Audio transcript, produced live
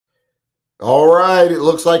All right, it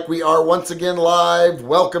looks like we are once again live.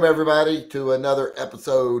 Welcome, everybody, to another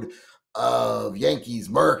episode of Yankees,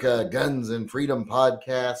 MURICA, Guns and Freedom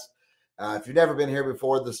podcast. If you've never been here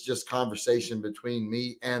before, this is just conversation between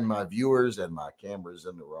me and my viewers, and my camera's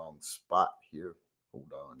in the wrong spot here.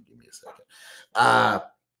 Hold on, give me a second.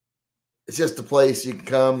 It's just a place you can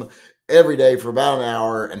come every day for about an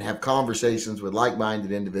hour and have conversations with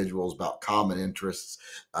like-minded individuals about common interests.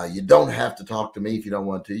 You don't have to talk to me if you don't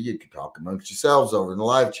want to. You can talk amongst yourselves over in the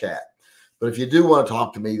live chat. But if you do want to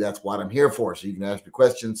talk to me, that's what I'm here for. So you can ask me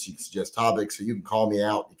questions, you can suggest topics, so you can call me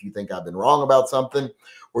out if you think I've been wrong about something,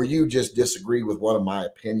 or you just disagree with one of my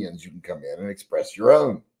opinions. You can come in and express your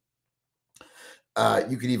own.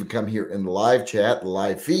 You can even come here in the live chat, the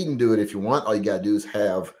live feed, and do it if you want. All you got to do is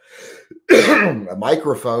have a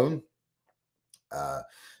microphone.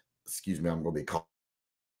 Excuse me, I'm going to be called.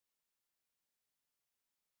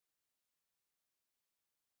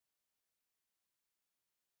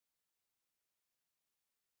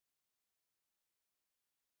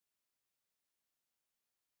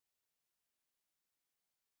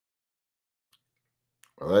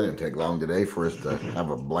 Well, that didn't take long today for us to have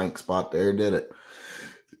a blank spot there, did it?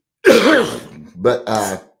 But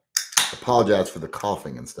apologize for the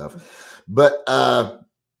coughing and stuff. But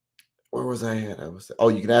where was I at?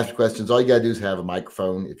 You can ask questions. All you got to do is have a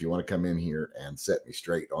microphone if you want to come in here and set me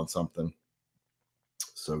straight on something,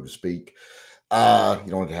 so to speak. You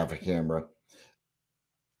don't have to have a camera.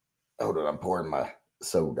 Hold on, I'm pouring my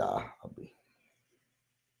soda.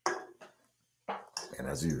 And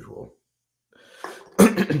as usual,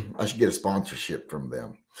 I should get a sponsorship from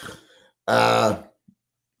them.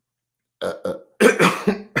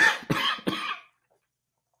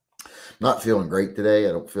 Not feeling great today.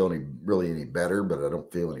 I don't feel any better, but I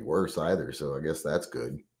don't feel any worse either. So I guess that's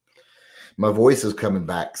good. My voice is coming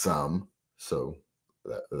back some, so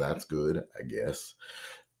that's good, I guess.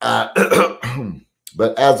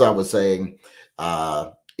 But as I was saying,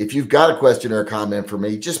 if you've got a question or a comment for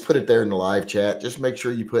me, just put it there in the live chat. Just make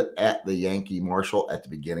sure you put at the Yankee Marshall at the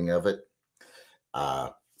beginning of it,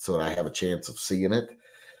 so that I have a chance of seeing it.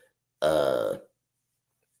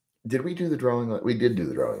 Did we do the drawing? We did do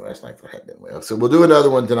the drawing last night for the hat, didn't we? So we'll do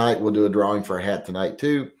another one tonight. We'll do a drawing for a hat tonight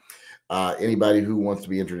too. Anybody who wants to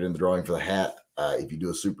be entered in the drawing for the hat, if you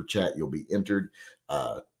do a super chat, you'll be entered.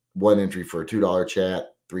 1 entry for a $2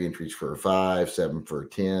 chat, 3 entries for a $5, 7 for a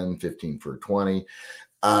 10, 15 for a 20.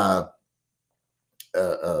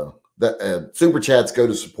 Super chats go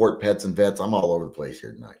to support pets and vets. I'm all over the place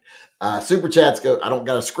here tonight. Super chats go. I don't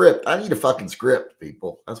got a script. I need a fucking script,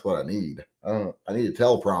 people. That's what I need. I need a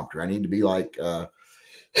teleprompter. I need to be like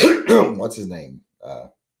what's his name?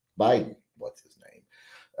 Biden. What's his name?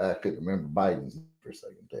 I couldn't remember Biden's for a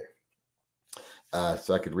second there.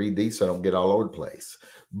 So I could read these so I don't get all over the place.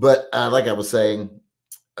 But like I was saying,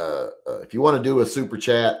 if you want to do a super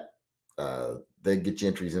chat, they get you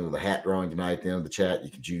entries into the hat drawing tonight. At the end of the chat, you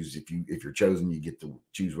can choose if you're chosen, you get to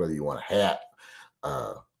choose whether you want a hat,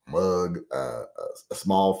 mug, a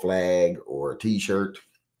small flag, or a T-shirt.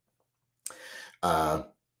 And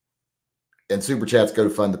super chats go to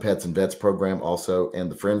fund the Pets and Vets program also,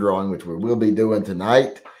 and the friend drawing, which we will be doing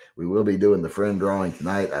tonight. We will be doing the friend drawing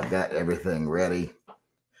tonight. I've got everything ready.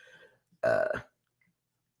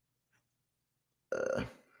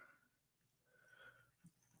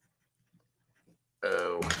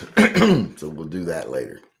 So we'll do that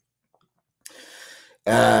later.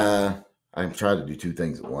 I'm trying to do 2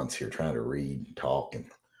 things at once here, trying to read and talk and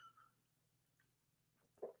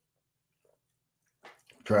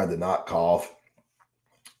trying to not cough.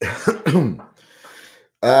 Don't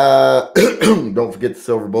forget the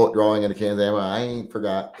silver bullet drawing and the cans of ammo. I ain't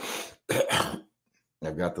forgot.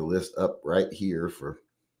 I've got the list up right here for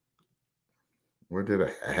where did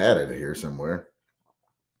I had it here somewhere.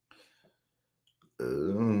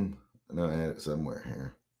 No, I had it somewhere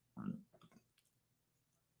here.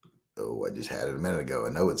 Oh, I just had it a minute ago. I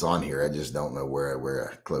know it's on here. I just don't know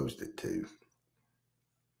where I closed it to.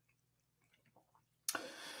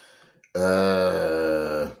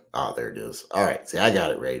 There it is. All right. See, I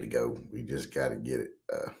got it ready to go. We just got to get it.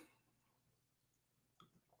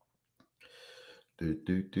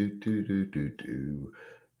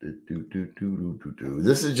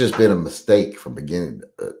 This has just been a mistake from beginning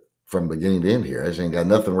to end here. I just ain't got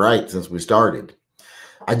nothing right since we started.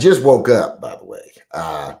 I just woke up, by the way.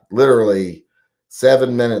 Literally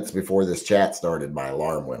 7 minutes before this chat started, my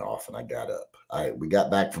alarm went off and I got up. We got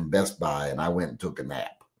back from Best Buy and I went and took a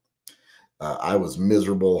nap. I was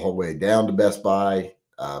miserable the whole way down to Best Buy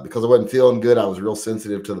because I wasn't feeling good. I was real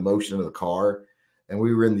sensitive to the motion of the car. and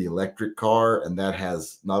we were in the electric car, and that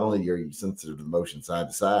has not only are you sensitive to the motion side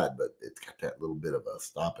to side, but it's got that little bit of a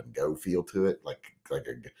stop and go feel to it, like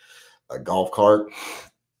a golf cart.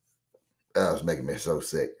 That was making me so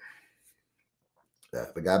sick.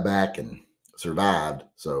 But got back and survived,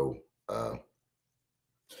 so so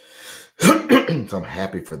I'm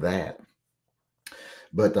happy for that.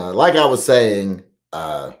 But like I was saying,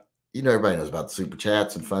 everybody knows about the super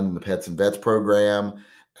chats and funding the Pets and Vets program.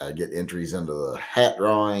 Get entries into the hat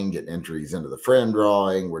drawing, get entries into the friend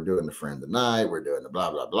drawing. We're doing the friend tonight. We're doing the blah,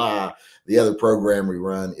 blah, blah. The other program we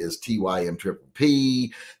run is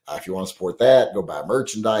TYMPPP. If you want to support that, go buy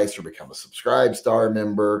merchandise or become a Subscribe Star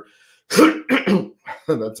member.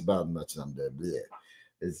 That's about as much as I'm doing. Yeah.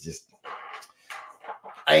 It's just,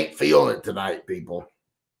 I ain't feeling it tonight, people.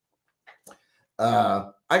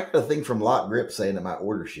 I got a thing from Lock Grip saying that my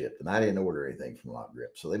order shipped, and I didn't order anything from Lock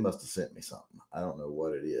Grip, so they must have sent me something. I don't know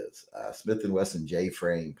what it is. Smith & Wesson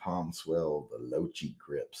J-Frame Palm Swell Veloci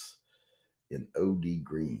grips in OD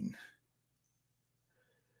green.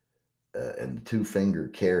 And the 2-finger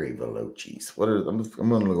carry Velocis. What are I'm going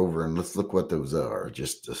to look over and let's look what those are.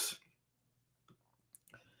 Just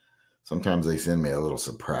sometimes they send me a little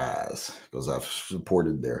surprise because I've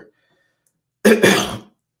supported their.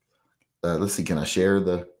 Let's see. Can I share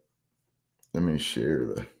the? Let me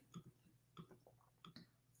share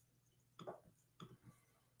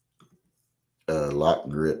the Lock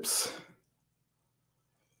Grips.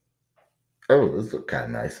 Oh, those look kind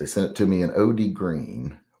of nice. They sent it to me in OD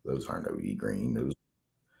green. Those aren't OD green. Those.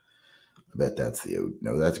 I bet that's the OD.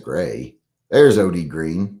 No, that's gray. There's OD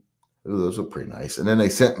green. Ooh, those look pretty nice. And then they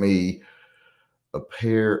sent me a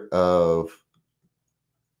pair of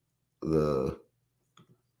the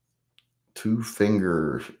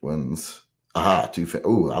 2-finger ones. Aha, 2-finger.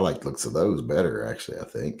 Oh, I like the looks of those better, actually, I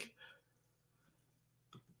think.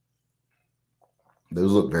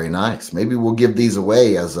 Those look very nice. Maybe we'll give these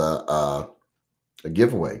away as a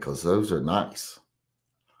giveaway because those are nice.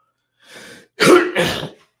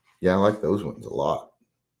 Yeah, I like those ones a lot.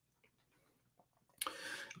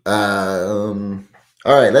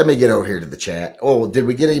 All right, let me get over here to the chat. Oh, did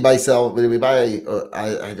we get anybody sell? Did we buy?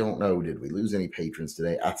 I don't know. Did we lose any patrons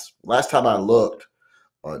today? Last time I looked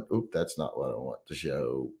on. Oop, that's not what I want to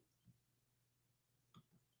show.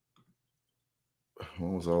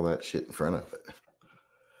 What was all that shit in front of it?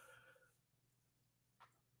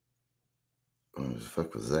 What the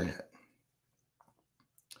fuck was that?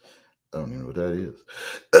 I don't even know what that is.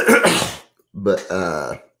 But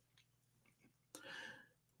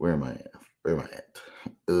where am I at? Where am I at?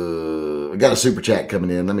 I got a super chat coming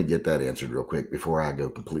in. Let me get that answered real quick before I go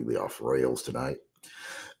completely off rails tonight.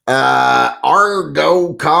 ArgoCon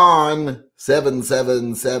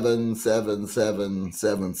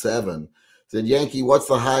 77777777 said, Yankee, what's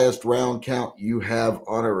the highest round count you have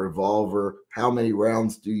on a revolver? How many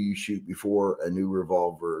rounds do you shoot before a new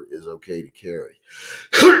revolver is okay to carry?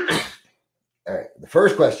 All right. The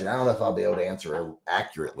first question, I don't know if I'll be able to answer it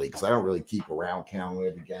accurately because I don't really keep a round count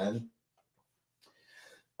with the gun.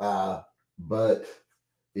 But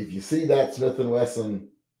if you see that Smith & Wesson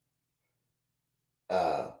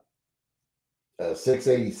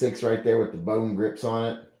 686 right there with the bone grips on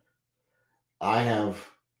it, I have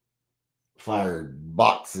fired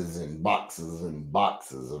boxes and boxes and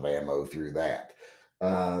boxes of ammo through that.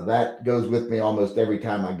 That goes with me almost every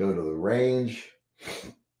time I go to the range,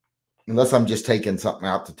 unless I'm just taking something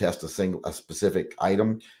out to test a specific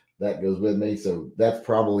item. That goes with me. So that's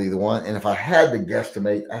probably the one. And if I had to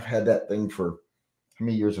guesstimate, I've had that thing for how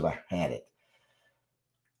many years have I had it?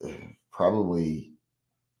 Probably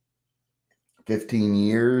 15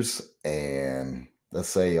 years. And let's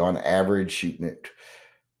say on average shooting it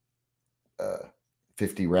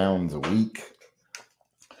 50 rounds a week.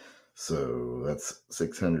 So that's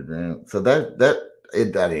 600 rounds. So that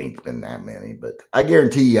ain't been that many, but I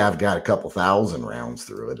guarantee you I've got a couple thousand rounds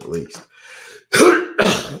through it at least.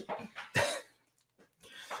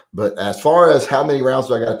 But as far as how many rounds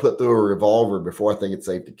do I got to put through a revolver before I think it's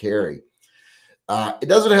safe to carry, it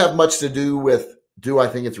doesn't have much to do with do I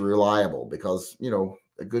think it's reliable, because,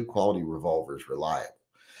 a good quality revolver is reliable.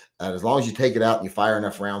 And as long as you take it out and you fire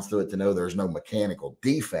enough rounds through it to know there's no mechanical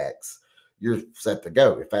defects, you're set to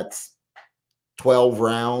go. If that's 12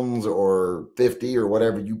 rounds or 50 or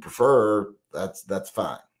whatever you prefer, that's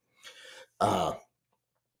fine. The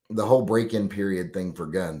whole break-in period thing for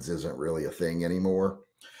guns isn't really a thing anymore.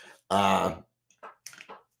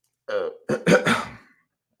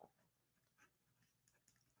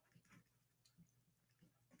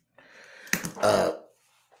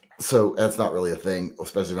 So that's not really a thing,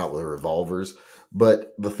 especially not with revolvers.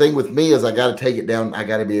 But the thing with me is I got to take it down. I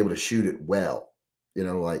got to be able to shoot it well.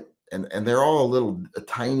 like, and they're all a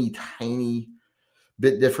tiny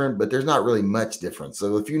bit different, but there's not really much difference.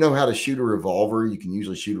 So if you know how to shoot a revolver, you can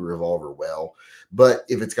usually shoot a revolver well. But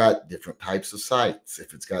if it's got different types of sights,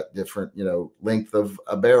 if it's got different, length of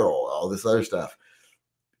a barrel, all this other stuff,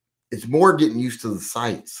 it's more getting used to the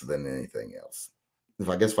sights than anything else. If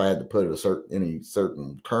I had to put it any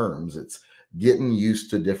certain terms, it's getting used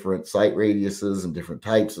to different sight radiuses and different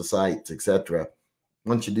types of sights, etc.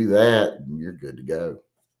 Once you do that, you're good to go.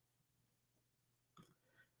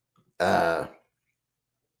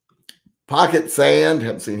 Pocket Sand,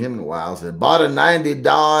 haven't seen him in a while, said, bought a 90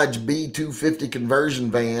 Dodge B250 conversion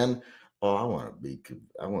van. Oh, I want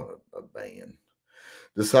a van.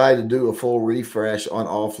 Decided to do a full refresh on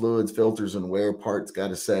all fluids, filters, and wear parts. Got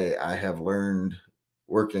to say, I have learned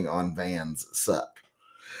working on vans suck.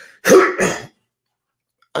 I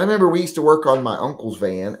remember we used to work on my uncle's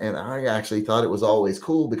van, and I actually thought it was always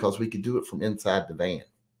cool because we could do it from inside the van.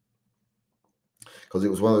 Because it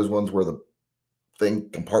was one of those ones where the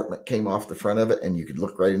compartment came off the front of it, and you could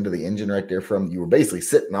look right into the engine right there you were basically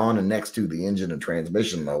sitting on and next to the engine and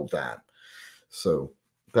transmission the whole time. So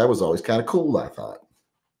that was always kind of cool, I thought.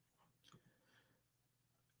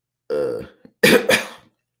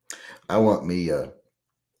 I want me a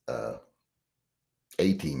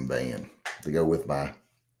A-Team van to go with the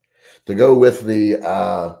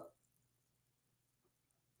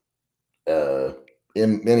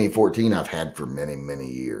Mini 14 I've had for many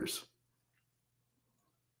years.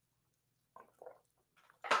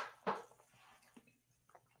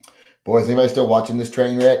 Boys, anybody still watching this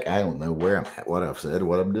train wreck? I don't know where I'm at, what I've said,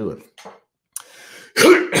 what I'm doing.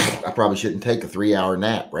 I probably shouldn't take a 3-hour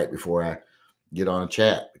nap right before I get on a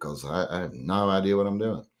chat because I have no idea what I'm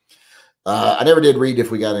doing. I never did read if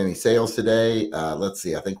we got any sales today. Let's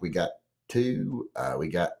see. I think we got 2.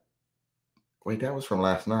 Wait, that was from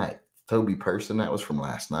last night. Toby Person, that was from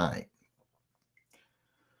last night.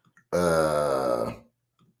 Art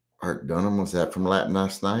Dunham, was that from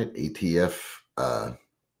last night? ATF,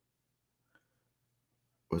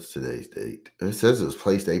 what's today's date? It says it was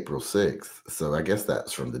placed April 6th. So I guess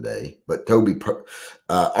that's from today. But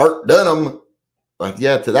Art Dunham,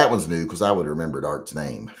 yeah, that one's new because I would have remembered Art's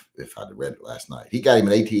name if I'd read it last night. He got him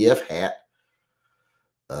an ATF hat.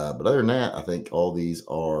 But other than that, I think all these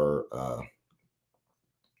are,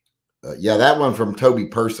 yeah, that one from Toby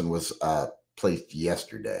Person was placed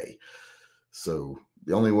yesterday. So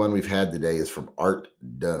the only one we've had today is from Art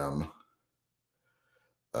Dunham.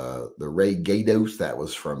 The Ray Gatos, that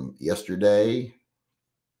was from yesterday.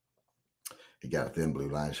 He got a thin blue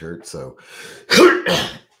line shirt. So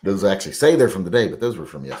those actually say they're from today, but those were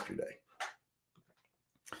from yesterday.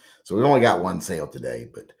 So we only got one sale today.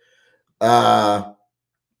 But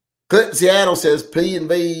Clinton Seattle says,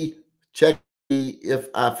 P&V, check if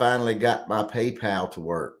I finally got my PayPal to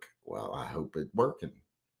work. Well, I hope it's working.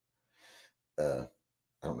 I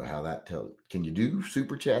don't know how that tells. Can you do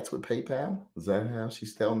super chats with PayPal? Is that how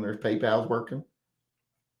she's telling their PayPal's working?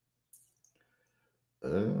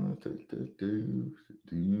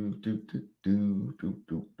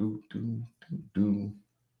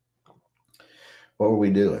 What were we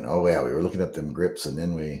doing? Oh, yeah, we were looking up them grips, and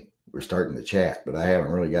then we were starting the chat, but I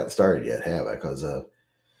haven't really got started yet, have I? Because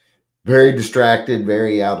very distracted,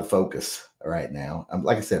 very out of focus right now.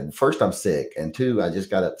 Like I said, first, I'm sick, and 2, I just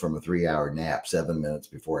got up from a 3-hour nap 7 minutes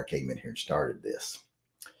before I came in here and started this.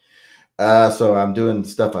 So I'm doing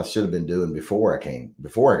stuff I should have been doing before I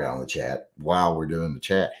got on the chat while we're doing the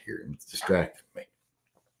chat here, and it's distracting me.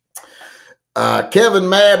 Kevin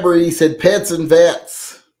Mabry said, pets and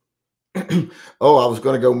vets. Oh, I was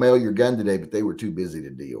going to go mail your gun today, but they were too busy to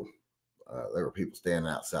deal. There were people standing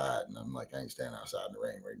outside, and I'm like, I ain't standing outside in the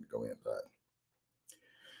rain ready to go inside.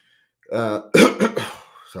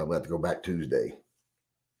 So I'm about to go back Tuesday,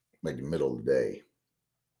 maybe the middle of the day.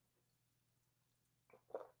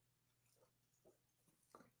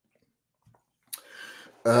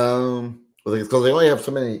 Well, because they only have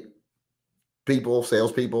so many people,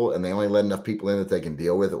 salespeople, and they only let enough people in that they can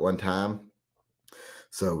deal with at one time.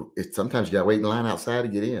 So sometimes you got to wait in line outside to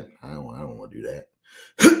get in. I don't want to do that.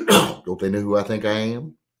 Don't they know who I think I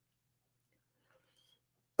am?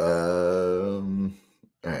 All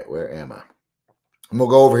right, where am I? I'm going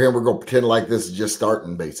to go over here and we're going to pretend like this is just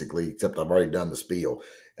starting, basically, except I've already done the spiel.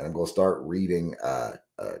 And I'm going to start reading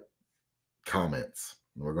comments.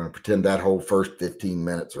 And we're going to pretend that whole first 15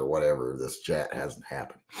 minutes or whatever of this chat hasn't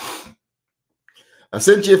happened. I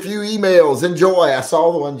sent you a few emails. Enjoy. I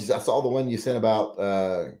saw the one you sent about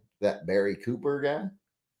that Barry Cooper guy.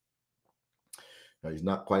 No, he's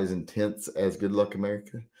not quite as intense as Good Luck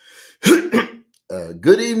America.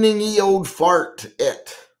 Good evening, ye old fart.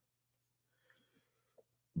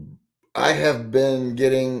 I have been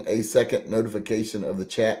getting a second notification of the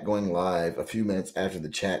chat going live a few minutes after the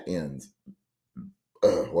chat ends.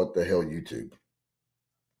 What the hell, YouTube?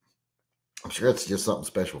 I'm sure it's just something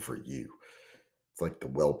special for you. It's like the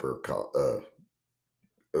Welper.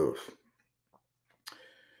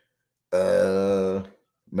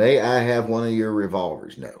 May I have one of your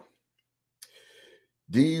revolvers? No.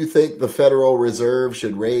 Do you think the Federal Reserve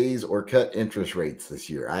should raise or cut interest rates this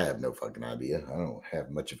year? I have no fucking idea. I don't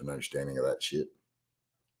have much of an understanding of that shit.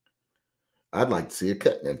 I'd like to see a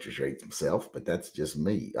cut in interest rates myself, but that's just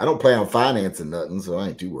me. I don't plan on financing nothing, so I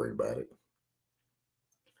ain't too worried about it.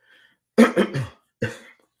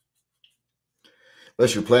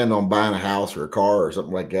 Unless you're planning on buying a house or a car or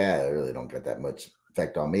something like that, it really don't get that much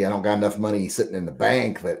effect on me. I don't got enough money sitting in the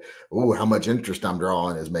bank that, how much interest I'm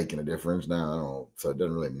drawing is making a difference. No, I don't. So it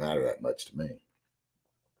doesn't really matter that much to me.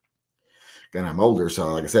 Again, I'm older,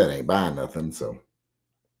 so like I said, I ain't buying nothing. So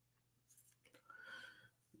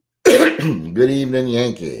good evening,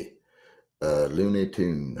 Yankee. Looney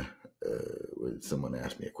Tune. Someone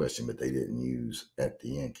asked me a question, but they didn't use at the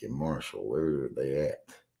Yankee Marshall. Where are they at?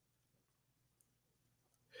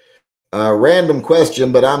 Random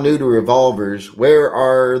question, but I'm new to revolvers. Where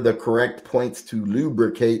are the correct points to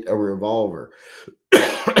lubricate a revolver?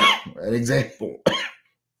 An example,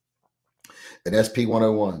 an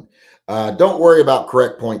SP-101. Don't worry about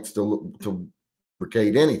correct points to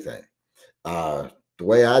lubricate anything. The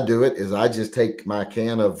way I do it is I just take my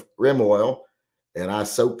can of rim oil and I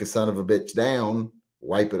soak the son of a bitch down,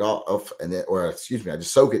 wipe it off, and then, I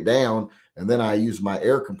just soak it down, and then I use my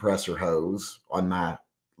air compressor hose on my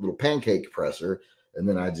little pancake compressor, and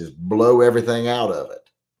then I just blow everything out of it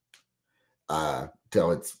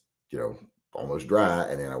till it's almost dry,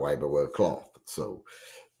 and then I wipe it with a cloth. So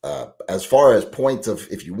as far as points of,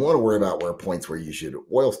 if you want to worry about where you should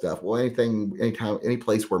oil stuff, well, any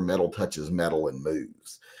place where metal touches metal and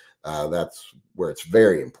moves, that's where it's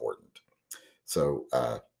very important. So,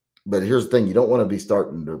 but here's the thing: you don't want to be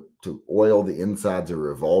starting to oil the insides of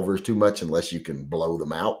revolvers too much unless you can blow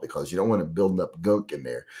them out, because you don't want to build up gunk in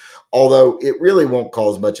there. Although it really won't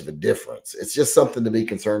cause much of a difference. It's just something to be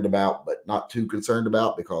concerned about, but not too concerned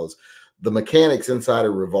about, because the mechanics inside a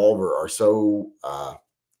revolver are so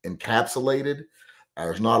encapsulated.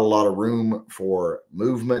 There's not a lot of room for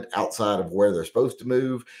movement outside of where they're supposed to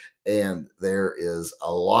move, and there is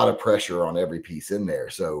a lot of pressure on every piece in there.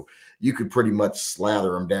 So you could pretty much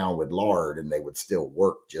slather them down with lard and they would still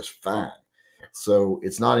work just fine. So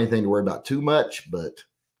it's not anything to worry about too much, but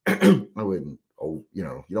I wouldn't, you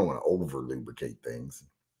don't want to over lubricate things.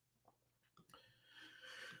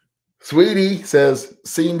 Sweetie says,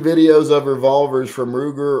 seen videos of revolvers from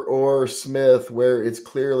Ruger or Smith where it's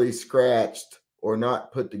clearly scratched or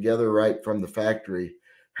not put together right from the factory.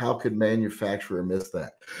 How could manufacturer miss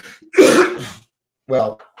that?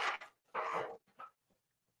 Well,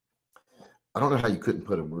 I don't know how you couldn't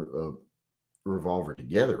put a revolver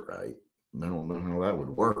together right. I don't know how that would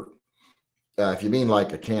work. If you mean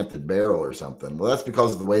like a canted barrel or something, well, that's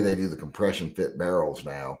because of the way they do the compression fit barrels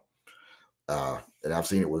now. And I've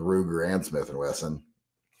seen it with Ruger and Smith & Wesson.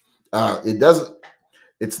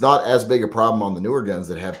 It's not as big a problem on the newer guns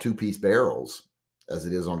that have two-piece barrels as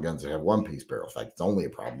it is on guns that have one-piece barrels. In fact, it's only a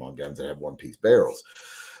problem on guns that have one-piece barrels.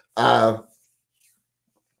 But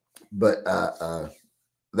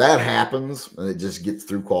that happens, and it just gets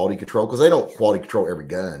through quality control, because they don't quality control every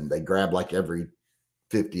gun. They grab like every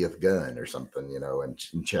 50th gun or something,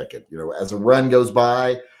 and check it. As a run goes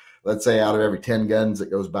by, let's say out of every 10 guns that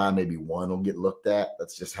goes by, maybe one will get looked at.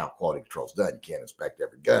 That's just how quality control is done. You can't inspect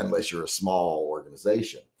every gun unless you're a small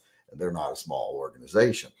organization, and they're not a small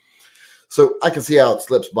organization. So I can see how it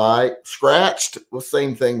slips by. Scratched, well,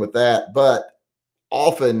 same thing with that. But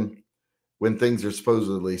often when things are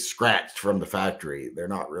supposedly scratched from the factory, they're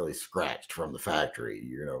not really scratched from the factory.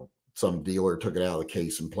 Some dealer took it out of the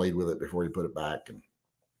case and played with it before he put it back,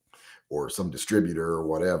 or some distributor or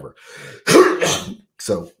whatever.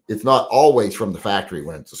 So it's not always from the factory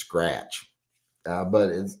when it's a scratch,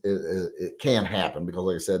 but it can happen, because,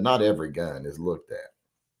 like I said, not every gun is looked at.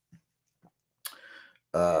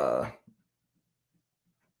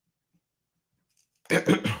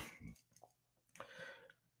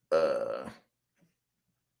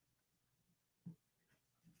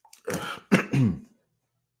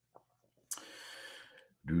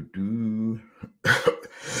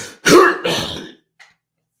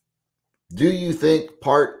 Do you think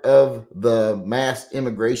part of the mass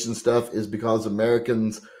immigration stuff is because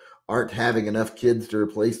Americans aren't having enough kids to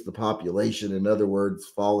replace the population? In other words,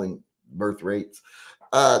 falling birth rates?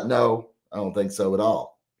 No, I don't think so at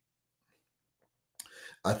all.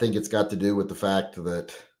 I think it's got to do with the fact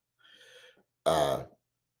that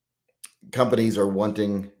companies are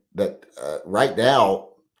wanting that right now,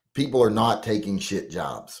 people are not taking shit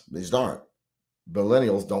jobs. These aren't.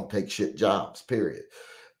 Millennials don't take shit jobs, period.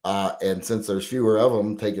 And since there's fewer of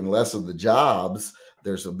them taking less of the jobs,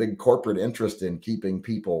 there's a big corporate interest in keeping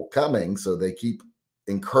people coming. So they keep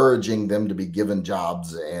encouraging them to be given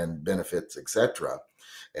jobs and benefits, etc.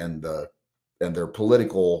 And their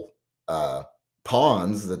political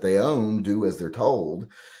pawns that they own do as they're told.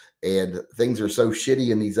 And things are so shitty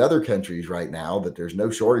in these other countries right now that there's no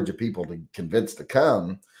shortage of people to convince to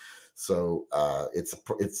come. So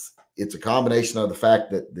it's a combination of the fact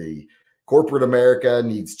that the corporate America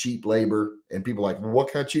needs cheap labor, and people are like, well,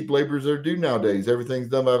 what kind of cheap labor is there to do nowadays? Everything's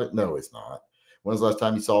done by it. No, it's not. When was the last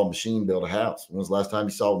time you saw a machine build a house? When was the last time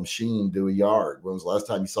you saw a machine do a yard? When was the last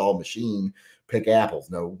time you saw a machine pick apples?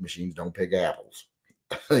 No, machines don't pick apples.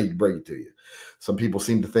 You bring it to you. Some people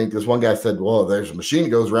seem to think, this one guy said, well, there's a machine that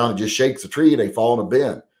goes around and just shakes a tree, they fall in a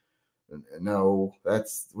bin. No,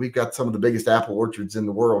 we've got some of the biggest apple orchards in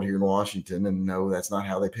the world here in Washington, and no, that's not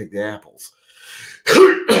how they pick the apples.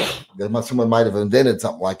 Someone might have invented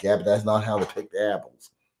something like that, but that's not how they pick the apples.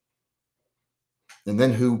 And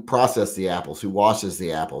then who processes the apples, who washes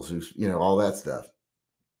the apples, who's, all that stuff.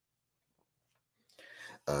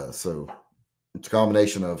 So it's a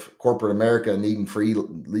combination of corporate America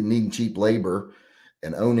needing cheap labor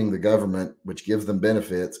and owning the government, which gives them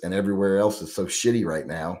benefits, and everywhere else is so shitty right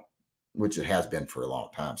now, which it has been for a long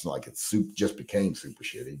time. It's not like it's just became super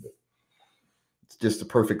shitty, but it's just a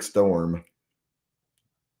perfect storm.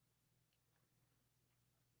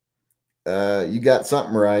 You got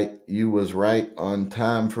something right. You was right on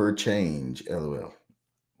time for a change. LOL.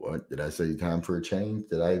 What? Did I say time for a change?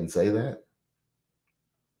 Did I even say that?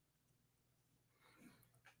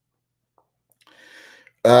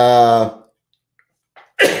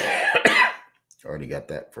 Already got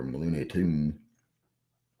that from Looney Tune.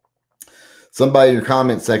 Somebody in your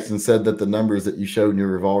comment section said that the numbers that you showed in your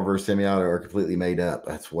revolver semi-auto are completely made up.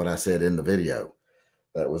 That's what I said in the video.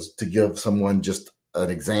 That was to give someone just an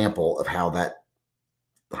example of how that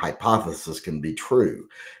hypothesis can be true.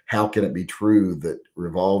 How can it be true that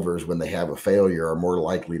revolvers, when they have a failure, are more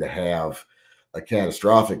likely to have a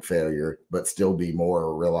catastrophic failure, but still be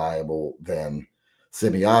more reliable than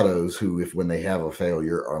semi-autos, who, when they have a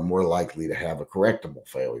failure, are more likely to have a correctable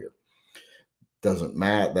failure? Doesn't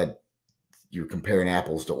matter that you're comparing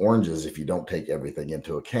apples to oranges if you don't take everything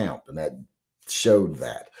into account. And that showed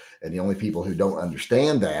that. And the only people who don't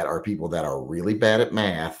understand that are people that are really bad at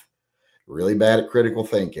math, really bad at critical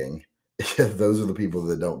thinking. Those are the people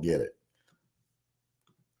that don't get it.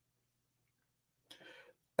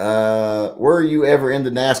 Were you ever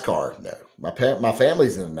into NASCAR? No. My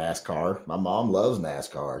family's in NASCAR. My mom loves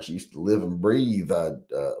NASCAR. She used to live and breathe.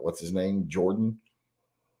 What's his name? Jordan?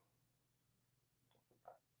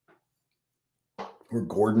 Or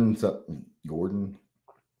Gordon? Something. Gordon?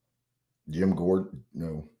 Jim Gordon?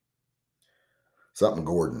 No. Something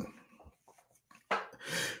Gordon.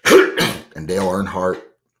 And Dale Earnhardt.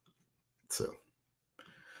 So,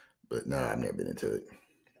 but no, I've never been into it.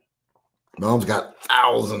 Mom's got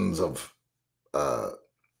thousands of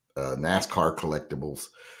NASCAR collectibles.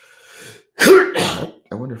 I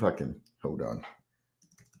wonder if I can, hold on.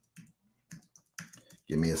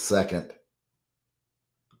 Give me a second.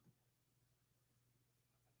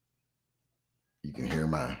 You can hear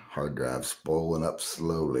my hard drive spoiling up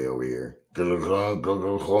slowly over here. Clunk, clunk,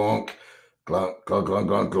 clunk, clunk, clunk, clunk,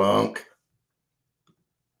 clunk, clunk.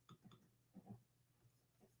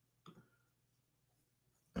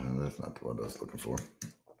 That's not the one I was looking for.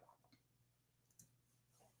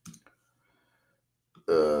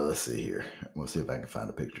 Let's see here. We'll see if I can find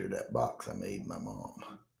a picture of that box I made my mom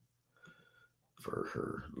for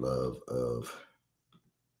her love of.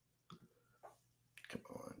 Come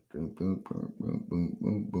on. Boom, boom, boom, boom, boom,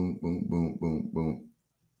 boom, boom, boom, boom, boom, boom.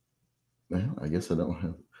 Well, I guess I don't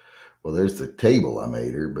have. Well, there's the table I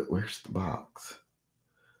made her, but where's the box?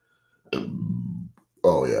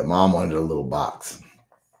 Oh, yeah. Mom wanted a little box.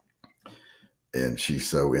 And she's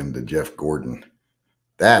so into Jeff Gordon.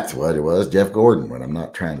 That's what it was, Jeff Gordon. When I'm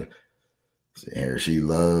not trying to see here, she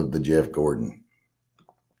loved the Jeff Gordon.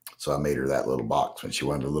 So I made her that little box when she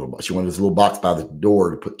wanted a little box. She wanted this little box by the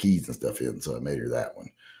door to put keys and stuff in. So I made her that one.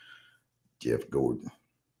 Jeff Gordon.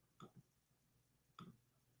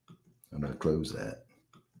 I'm going to close that.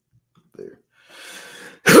 There.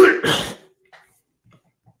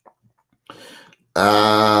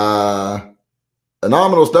 A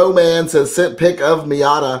nominal snowman says, sent pic of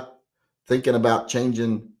Miata, thinking about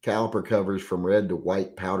changing caliper covers from red to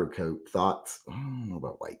white powder coat. Thoughts? I don't know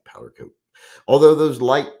about white powder coat. Although those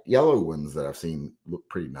light yellow ones that I've seen look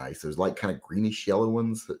pretty nice. There's like kind of greenish yellow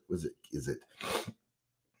ones. Is it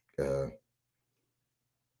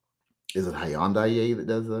Hyundai that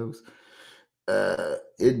does those?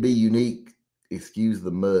 It'd be unique. Excuse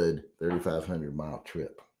the mud. 3,500-mile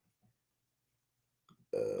trip.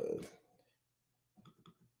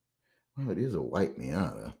 Well, it is a white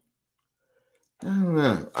Miata. I don't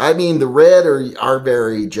know. I mean, the red are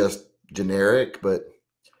very just generic, but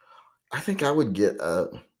I think I would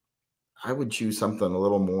I would choose something a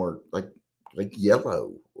little more like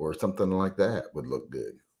yellow or something like that would look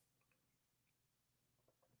good.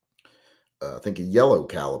 I think a yellow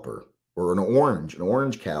caliper or an orange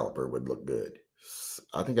caliper would look good.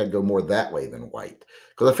 I think I'd go more that way than white,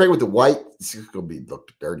 because I'm afraid with the white, it's just going to be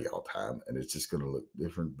look dirty all the time, and it's just going to look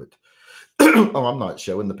different. But oh, I'm not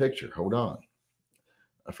showing the picture. Hold on,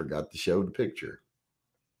 I forgot to show the picture.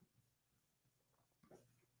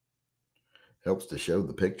 Helps to show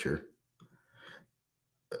the picture.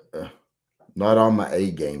 Not on my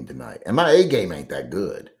A game tonight, and my A game ain't that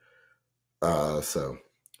good. So,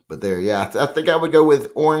 but there, yeah, I think I would go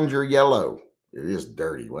with orange or yellow. It is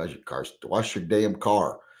dirty. Wash your damn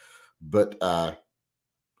car. But I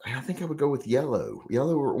think I would go with yellow.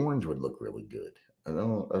 Yellow or orange would look really good. I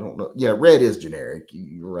don't know. Yeah, red is generic.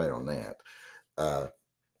 You're right on that. The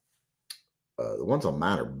ones on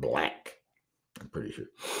mine are black. I'm pretty sure.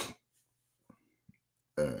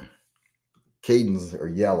 Caden's are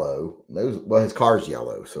yellow. Well, his car's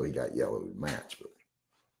yellow, so he got yellow to match. But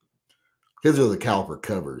his are the caliper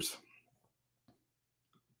covers.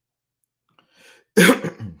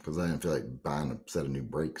 Because I didn't feel like buying a set of new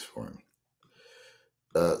brakes for him.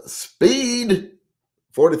 Speed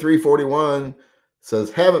 4341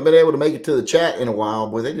 says, haven't been able to make it to the chat in a while.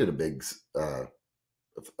 Boy, they did a big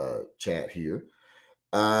chat here.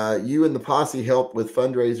 You and the posse helped with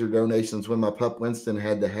fundraiser donations when my pup Winston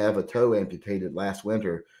had to have a toe amputated last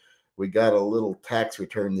winter. We got a little tax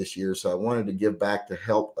return this year, so I wanted to give back to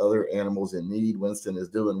help other animals in need. Winston is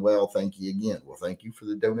doing well. Thank you again. Well, thank you for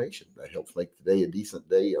the donation. That helps make today a decent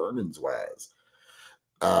day earnings-wise.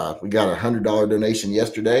 We got a $100 donation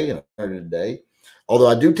yesterday and a $100 today. Although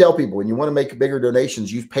I do tell people, when you want to make bigger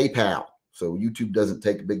donations, use PayPal, so YouTube doesn't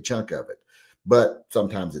take a big chunk of it. But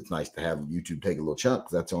sometimes it's nice to have YouTube take a little chunk,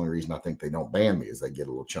 because that's the only reason I think they don't ban me, is they get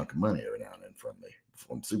a little chunk of money every now and then from me,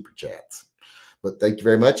 from super chats. But thank you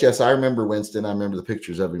very much. Yes, I remember Winston. I remember the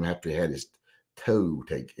pictures of him after he had his toe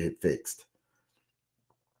fixed.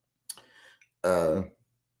 But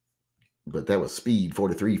that was Speed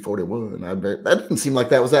 4341. That didn't seem like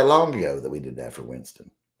that was that long ago that we did that for Winston.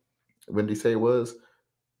 When did he say it was?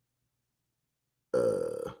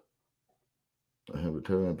 I have a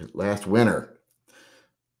toe last winter.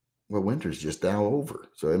 Well, winter's just now over,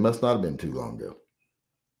 so it must not have been too long ago.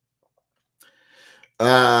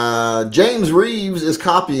 James Reeves is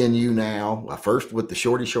copying you now. First with the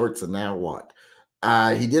shorty shorts, and now what?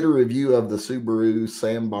 He did a review of the Subaru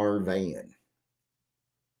Sambar van.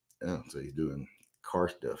 Oh, so he's doing car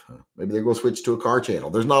stuff, huh? Maybe they're going to switch to a car channel.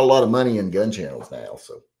 There's not a lot of money in gun channels now,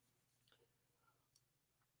 so.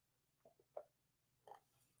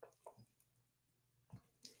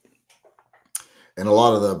 And a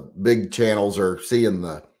lot of the big channels are seeing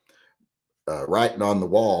the writing on the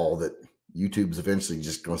wall that YouTube's eventually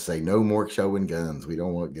just going to say, no more showing guns. We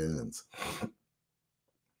don't want guns.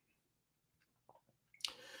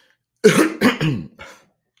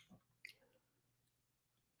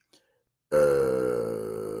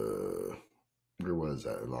 Where was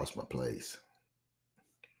I? I lost my place.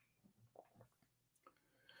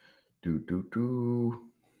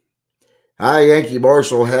 Hi, Yankee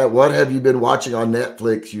Marshall. What have you been watching on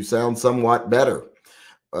Netflix? You sound somewhat better.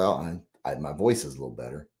 Well, my voice is a little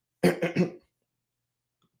better. I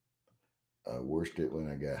worked it when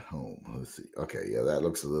I got home. Let's see. Okay, yeah, that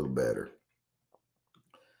looks a little better.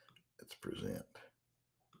 Let's present.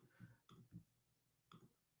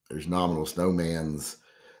 There's Nominal Snowman's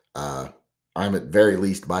I'm at very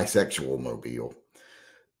least bisexual mobile.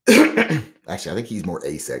 Actually, I think he's more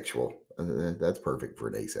asexual. That's perfect for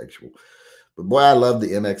an asexual. But boy, I love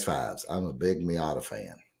the MX-5s. I'm a big Miata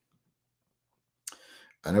fan.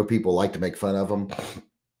 I know people like to make fun of them.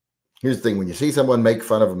 Here's the thing. When you see someone make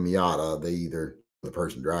fun of a Miata, they either the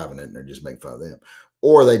person driving it and they're just making fun of them,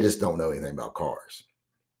 or they just don't know anything about cars.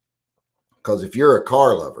 Because if you're a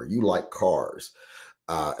car lover, you like cars,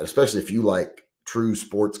 especially if you like true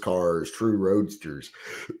sports cars, true roadsters,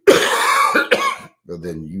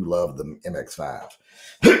 then you love the MX-5.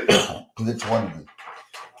 It's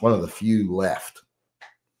one of the few left.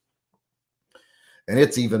 And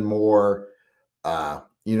it's even more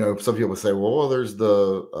You know, some people say, well, there's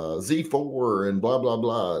the Z4 and blah, blah,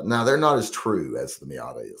 blah. Now, they're not as true as the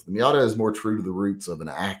Miata is. The Miata is more true to the roots of an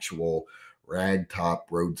actual ragtop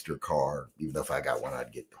roadster car. Even though if I got one,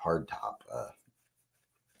 I'd get the hardtop.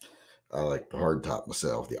 I like the hardtop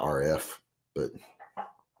myself, the RF, but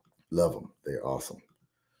love them. They're awesome.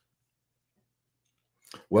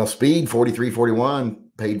 Well, Speed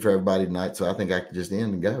 4341 paid for everybody tonight, so I think I could just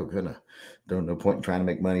end and go, couldn't I? Don't no point in trying to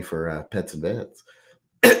make money for pets and vets.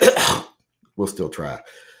 We'll still try.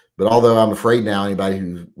 But although I'm afraid now anybody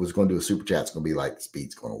who was going to do a super chat is going to be like,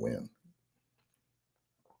 Speed's going to win.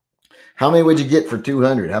 How many would you get for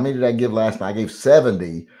 200? How many did I give last night? I gave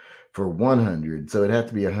 70 for 100. So it'd have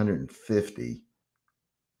to be 150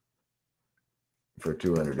 for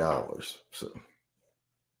 $200. So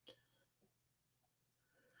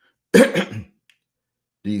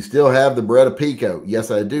do you still have the Beretta Pico?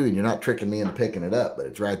 Yes, I do. And you're not tricking me into picking it up, but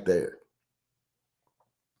it's right there.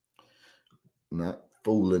 Not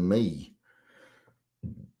fooling me.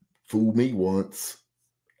 Fool me once.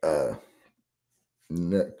 Not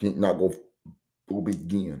go fool me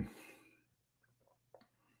again.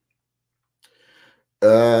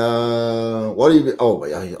 What have you been? Oh,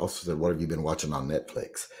 I also said, what have you been watching on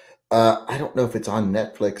Netflix? I don't know if it's on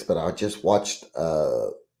Netflix, but I just watched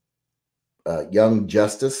Young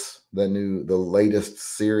Justice, the latest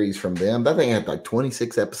series from them. That thing had like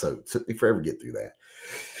 26 episodes. It took me forever to get through that.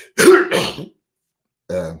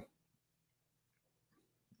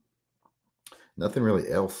 Nothing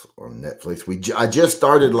really else on Netflix. I just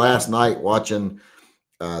started last night watching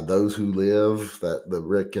Those Who Live, the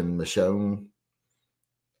Rick and Michonne.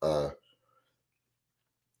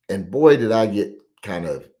 And boy, did I get kind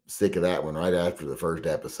of sick of that one right after the first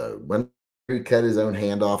episode. When he cut his own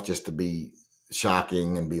hand off just to be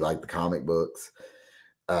shocking and be like the comic books.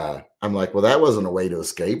 I'm like, well, that wasn't a way to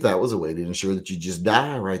escape. That was a way to ensure that you just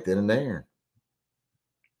die right then and there.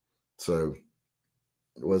 So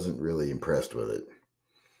I wasn't really impressed with it.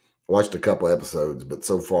 Watched a couple episodes, but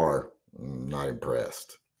so far, not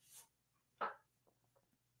impressed.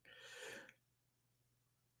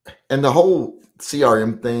 And the whole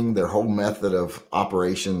CRM thing, their whole method of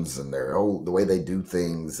operations and the way they do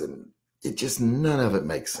things, and it just, none of it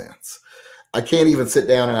makes sense. I can't even sit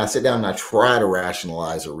down and I try to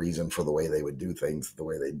rationalize a reason for the way they would do things, the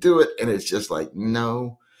way they do it. And it's just like,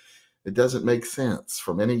 no, it doesn't make sense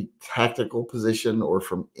from any tactical position or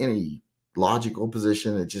from any logical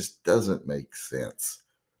position. It just doesn't make sense.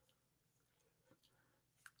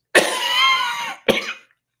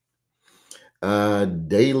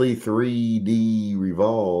 Daily 3D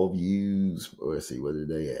Revolve use. Let's see, what did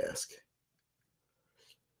they ask?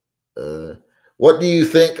 What do you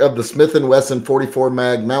think of the Smith & Wesson 44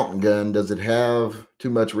 mag mountain gun? Does it have too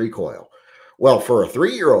much recoil? Well, for a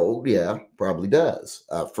 3-year-old, yeah, probably does.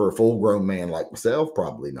 For a full-grown man like myself,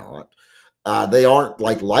 probably not. They aren't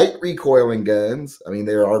like light recoiling guns. I mean,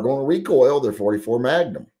 they are going to recoil. They're 44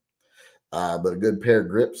 Magnum. But a good pair of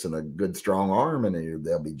grips and a good strong arm, and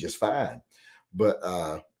they'll be just fine. But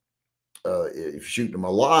if you shoot them a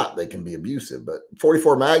lot, they can be abusive. But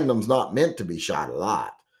 44 Magnum's not meant to be shot a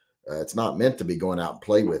lot. It's not meant to be going out and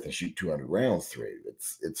play with and shoot 200 rounds through.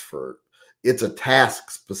 It's a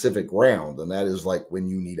task specific round, and that is like when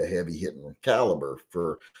you need a heavy hitting caliber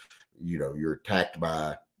for, you're attacked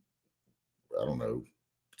by, I don't know,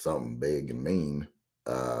 something big and mean.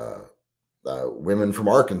 Women from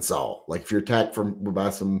Arkansas, like if you're attacked by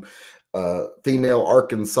some female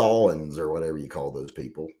Arkansans or whatever you call those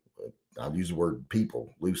people. I've used the word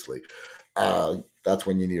people loosely. That's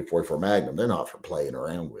when you need a 44 Magnum. They're not for playing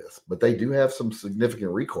around with, but they do have some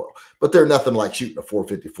significant recoil. But they're nothing like shooting a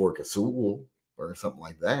 454 Casull or something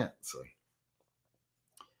like that. So,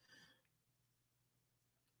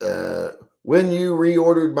 when you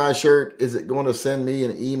reordered my shirt, is it going to send me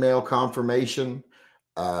an email confirmation?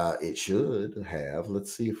 It should have.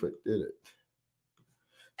 Let's see if it did it.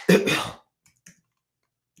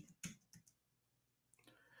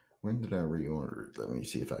 When did I reorder it? Let me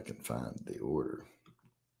see if I can find the order.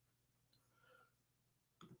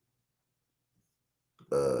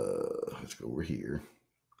 Let's go over here.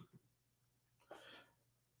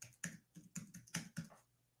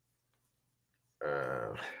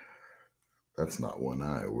 That's not one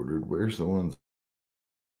I ordered. Where's the ones?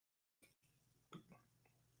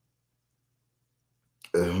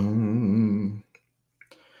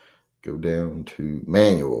 Go down to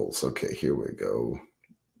manuals. Okay, here we go.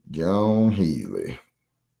 John Healy.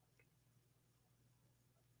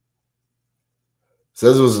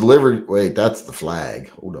 Says it was delivered. Wait, that's the flag.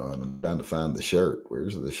 Hold on. I'm trying to find the shirt.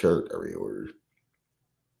 Where's the shirt I reordered?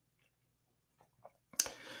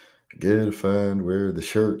 Gotta find where the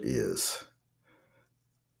shirt is.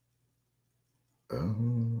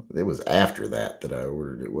 It was after that I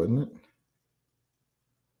ordered it, wasn't it?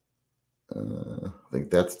 I think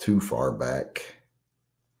that's too far back.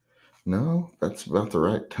 No, that's about the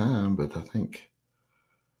right time, but I think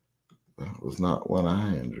that was not one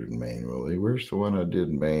I entered manually. Where's the one I did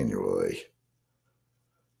manually?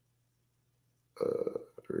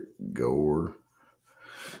 Gore.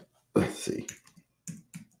 Let's see.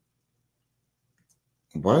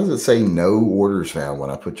 Why does it say no orders found when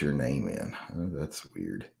I put your name in? Oh, that's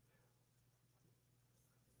weird.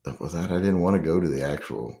 Was that I didn't want to go to the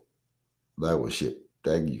actual. That was shit.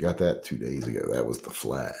 Dag, you got that 2 days ago. That was the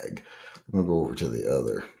flag. I'm gonna go over to the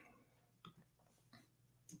other.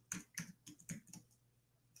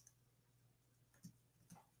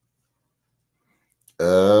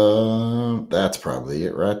 That's probably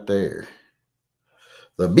it right there.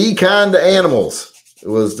 The Be Kind to Animals. It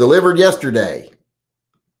was delivered yesterday.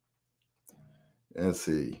 Let's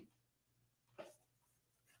see.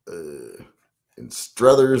 In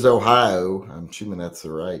Struthers, Ohio. I'm assuming that's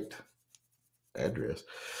the right address.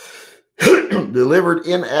 Delivered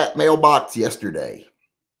in at mailbox yesterday.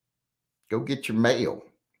 Go get your mail.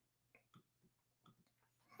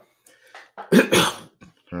 All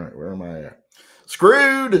right, where am I at?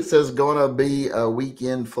 Screwed. It says going to be a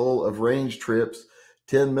weekend full of range trips.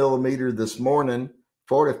 10 millimeter this morning,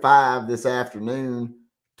 45 this afternoon.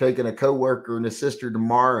 Taking a coworker and a sister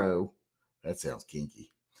tomorrow. That sounds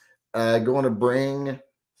kinky. Going to bring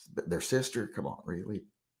their sister. Come on, really?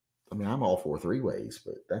 I mean, I'm all for 3-ways,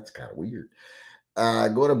 but that's kind of weird.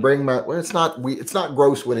 Going to bring my. Well, it's not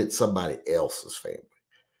gross when it's somebody else's family.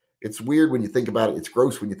 It's weird when you think about it. It's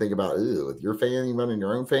gross when you think about it with your family running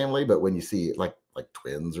your own family, but when you see it like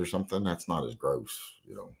twins or something, that's not as gross,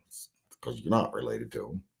 because you're not related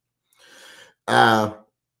to them.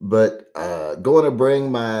 But going to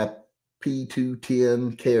bring my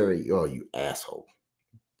P210 carry. Oh, you asshole.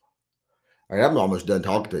 All right, I'm almost done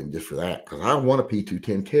talking to him just for that, because I want a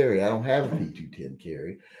P210 carry. I don't have a P210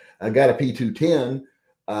 carry. I got a P210,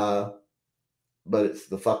 but it's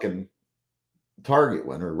the fucking Target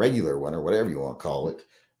one or regular one or whatever you want to call it.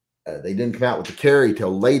 They didn't come out with the carry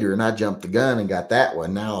till later, and I jumped the gun and got that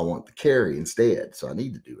one. Now I want the carry instead, so I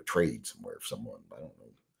need to do a trade somewhere for someone. I don't know.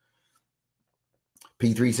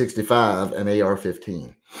 P365 and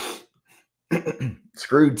AR-15.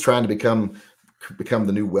 Screwed's trying to become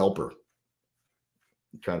the new Welper.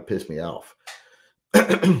 Trying to piss me off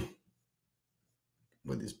with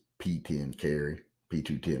his P210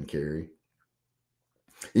 carry.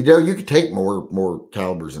 You could take more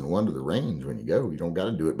calibers than one to the range when you go. You don't got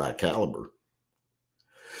to do it by caliber.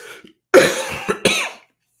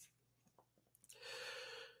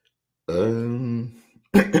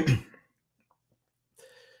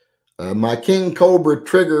 My King Cobra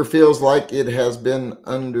trigger feels like it has been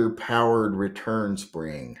underpowered return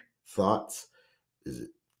spring. Thoughts? Is it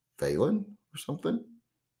failing or something?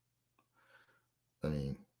 I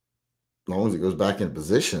mean, as long as it goes back in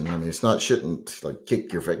position, I mean, it shouldn't like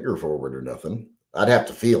kick your finger forward or nothing. I'd have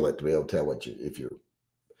to feel it to be able to tell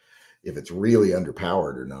if it's really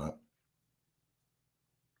underpowered or not.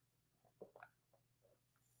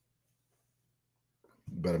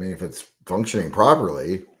 But I mean, if it's functioning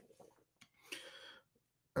properly,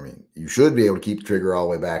 I mean, you should be able to keep the trigger all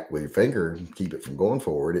the way back with your finger and keep it from going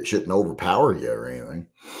forward. It shouldn't overpower you or anything.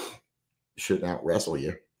 It shouldn't out wrestle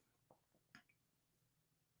you.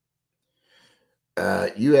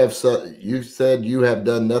 You said you have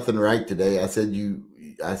done nothing right today. I said you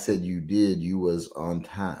did. You was on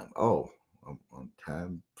time. Oh, on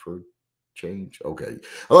time for change. Okay.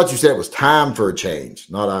 I thought you said it was time for a change,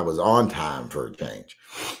 not I was on time for a change.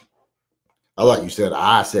 I thought you said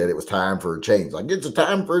I said it was time for a change. Like, it's a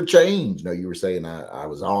time for a change. No, you were saying I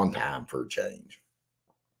was on time for a change.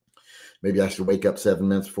 Maybe I should wake up 7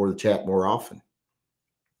 minutes before the chat more often.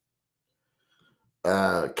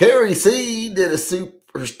 Carrie C did a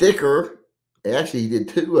super sticker. Actually, he did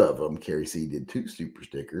 2 of them. Carrie C did 2 super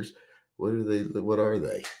stickers. What are they? What are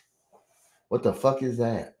they? What the fuck is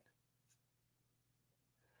that?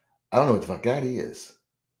 I don't know what the fuck that is.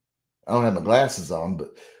 I don't have my glasses on,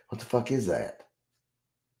 but what the fuck is that?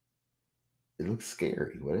 It looks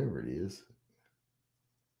scary, whatever it is.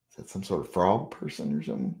 Is that some sort of frog person or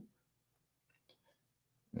something?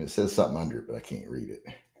 It says something under it, but I can't read it.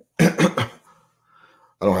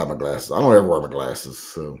 I don't have my glasses. I don't ever wear my glasses,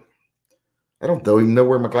 so I don't even know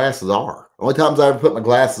where my glasses are. Only times I ever put my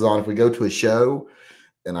glasses on if we go to a show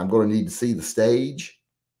and I'm going to need to see the stage,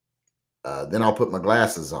 then I'll put my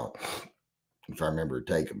glasses on. if I remember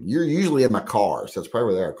to take them. You're usually in my car, so that's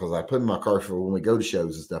probably there because I put in my car for when we go to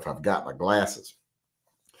shows and stuff. I've got my glasses,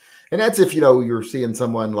 and that's if you're seeing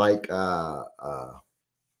someone like a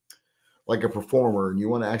performer and you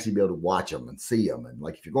want to actually be able to watch them and see them, and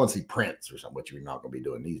like if you're going to see Prince or something, which you're not going to be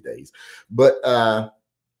doing these days, but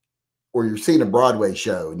or you're seeing a Broadway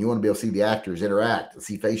show and you want to be able to see the actors interact and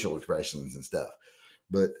see facial expressions and stuff.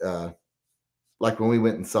 But like when we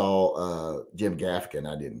went and saw Jim Gaffigan,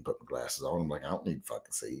 I didn't put my glasses on. I'm like, I don't need to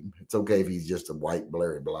fucking see him. It's okay if he's just a white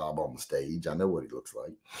blurry blob on the stage. I know what he looks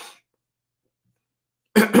like.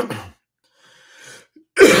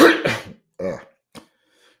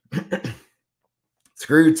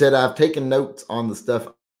 Scrooge said, I've taken notes on the stuff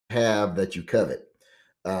I have that you covet.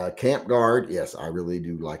 Camp Guard, yes, I really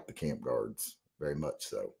do like the Camp Guards, very much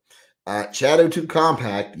so. Shadow 2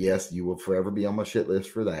 Compact, yes, you will forever be on my shit list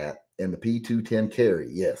for that. And the P210 Carry,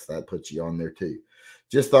 yes, that puts you on there too.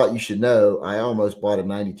 Just thought you should know, I almost bought a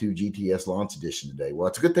 92 GTS Launch Edition today. Well,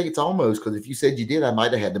 it's a good thing it's almost, because if you said you did, I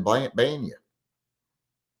might have had to ban you.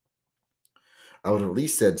 I would have at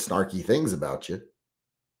least said snarky things about you.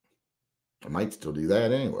 I might still do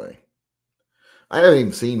that anyway. I haven't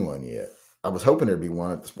even seen one yet. I was hoping there'd be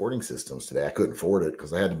one at the Sporting Systems today. I couldn't afford it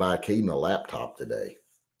because I had to buy a Caden a laptop today.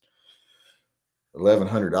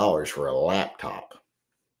 $1,100 for a laptop.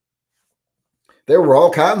 There were all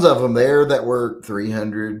kinds of them there that were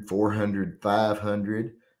 $300, $400,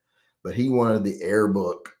 $500, but he wanted the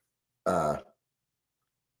Airbook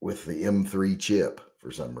with the M3 chip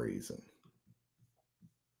for some reason.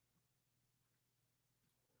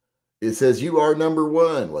 It says you are number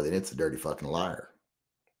one. Well, then it's a dirty fucking liar.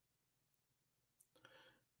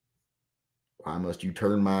 Why must you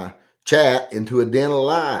turn my chat into a den of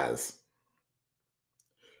lies?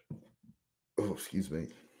 Oh, excuse me.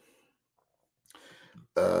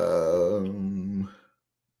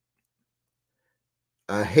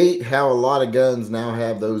 I hate how a lot of guns now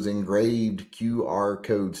have those engraved QR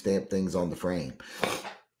code stamp things on the frame.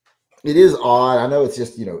 It is odd. I know it's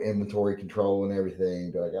just, inventory control and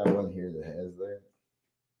everything, but I got one here that has that.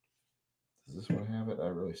 Does this one have it?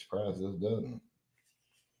 I'm really surprised this doesn't.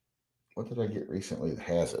 What did I get recently that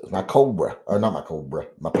has it? My Cobra, or not my Cobra,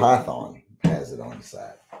 my Python has it on the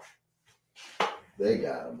side. They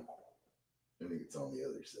got them. I think it's on the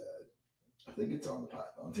other side. I think it's on the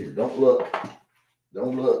Pythons. Here, don't look.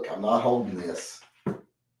 Don't look. I'm not holding this.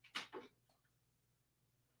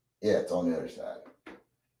 Yeah, it's on the other side.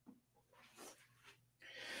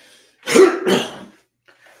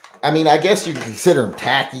 I mean, I guess you can consider them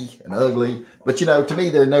tacky and ugly, but to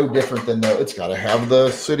me, they're no different than it's got to have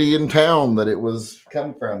the city and town that it was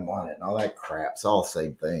come from on it and all that crap. It's all the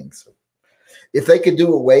same thing. So if they could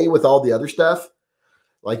do away with all the other stuff,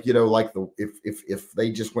 like, if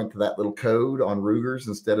they just went to that little code on Rugers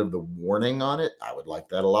instead of the warning on it, I would like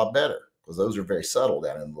that a lot better because those are very subtle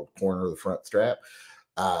down in the little corner of the front strap.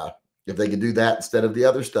 If they could do that instead of the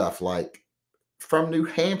other stuff, like from New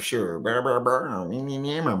Hampshire, blah, blah,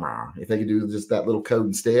 blah, if they could do just that little code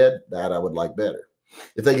instead, that I would like better.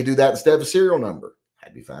 If they could do that instead of a serial number,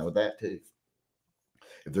 I'd be fine with that too.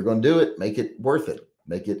 If they're going to do it, make it worth it.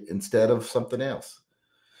 Make it instead of something else.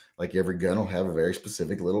 Like every gun will have a very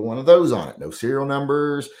specific little one of those on it. No serial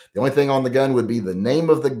numbers. The only thing on the gun would be the name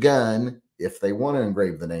of the gun, if they want to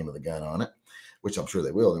engrave the name of the gun on it, which I'm sure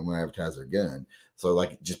they will. They want to advertise their gun. So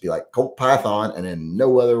like just be like Colt Python and then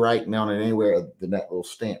no other writing on it anywhere than that little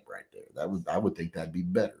stamp right there. I would think that'd be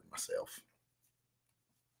better myself.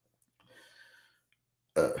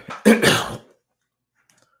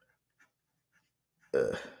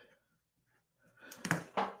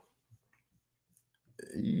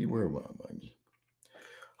 Where am I?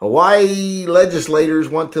 Hawaii legislators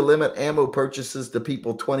want to limit ammo purchases to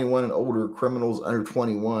people 21 and older. Criminals under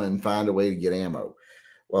 21 find a way to get ammo.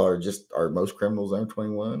 Well, are most criminals under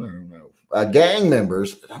 21? I don't know. Gang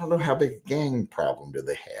members, I don't know how big a gang problem do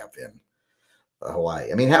they have in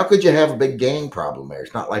Hawaii. I mean, how could you have a big gang problem there?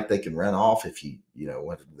 It's not like they can run off if if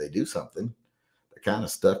they do something. They're kind of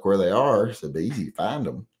stuck where they are, so it'd be easy to find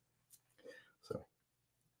them. So,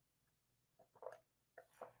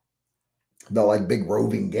 not like big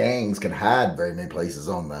roving gangs can hide very many places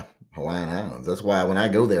on the Hawaiian Islands. That's why when I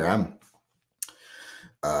go there, I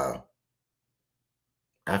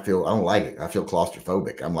don't like it. I feel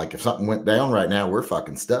claustrophobic. I'm like, if something went down right now, we're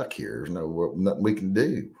fucking stuck here. There's nothing we can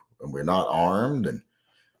do. And we're not armed, and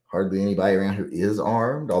hardly anybody around here is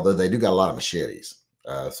armed, although they do got a lot of machetes.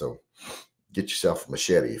 So get yourself a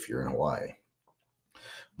machete if you're in Hawaii.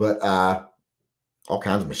 But all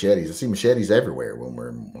kinds of machetes. I see machetes everywhere when we're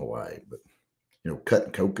in Hawaii. But,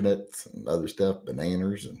 cutting coconuts and other stuff,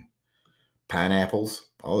 bananas and pineapples,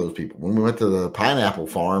 all those people. When we went to the pineapple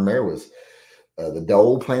farm, there was the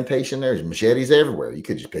Dole plantation. There's machetes everywhere. You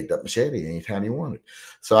could just pick up machete anytime you wanted.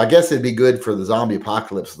 So I guess it'd be good for the zombie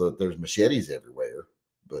apocalypse that there's machetes everywhere.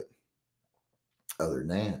 But other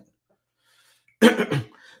than that,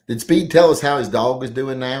 did Speed tell us how his dog is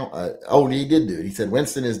doing now? Oh, he did do it. He said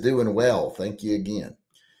Winston is doing well. Thank you again.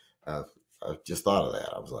 I just thought of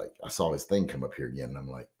that. I was like, I saw his thing come up here again, and I'm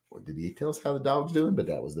like, well, did he tell us how the dog's doing? But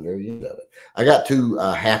that was the very end of it. I got too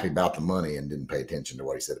happy about the money and didn't pay attention to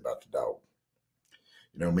what he said about the dog.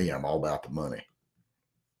 You know me, I'm all about the money.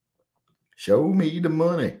 Show me the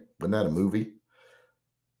money. Wasn't that a movie?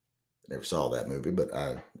 Never saw that movie, but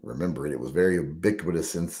I remember it. It was very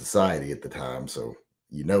ubiquitous in society at the time, so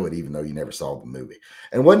you know it even though you never saw the movie.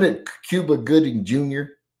 And wasn't it Cuba Gooding Jr.,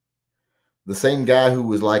 the same guy who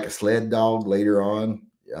was like a sled dog later on?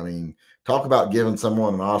 I mean, talk about giving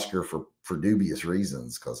someone an Oscar for dubious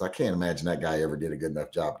reasons, because I can't imagine that guy ever did a good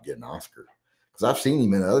enough job to get an Oscar, because I've seen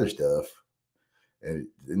him in other stuff. And it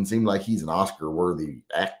didn't seem like he's an Oscar-worthy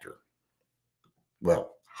actor.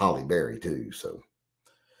 Well, Halle Berry, too. So,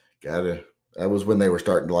 that was when they were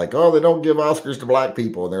starting to like, oh, they don't give Oscars to black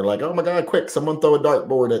people. And they're like, oh, my God, quick, someone throw a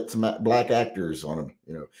dartboard at some black actors on them.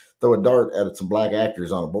 You know, throw a dart at some black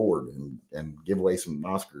actors on a board and give away some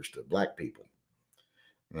Oscars to black people.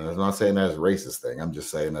 And I'm not saying that's a racist thing. I'm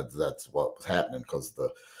just saying that's what was happening, because the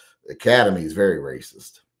Academy is very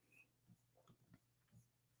racist.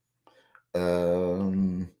 I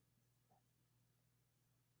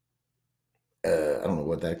don't know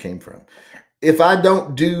what that came from. If I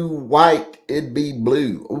don't do white, it'd be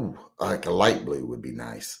blue. Ooh, like a light blue would be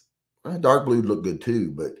nice. Well, dark blue would look good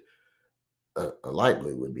too, but a light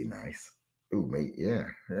blue would be nice. Ooh, mate, yeah,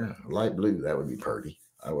 light blue, that would be pretty.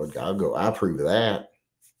 I approve of that.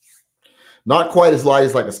 Not quite as light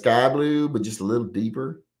as like a sky blue, but just a little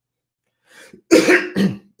deeper.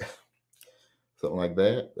 Something like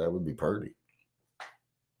that. That would be pretty.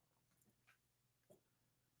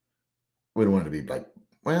 We don't want it to be like,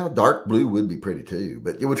 well, dark blue would be pretty too,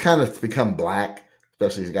 but it would kind of become black,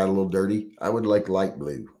 especially if it got a little dirty. I would like light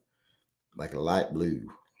blue, like a light blue.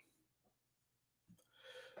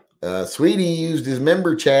 Sweetie used his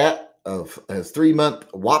member chat of his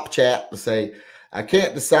 3-month WAP chat to say, I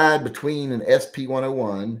can't decide between an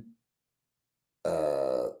SP101,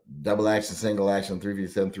 double action, single action,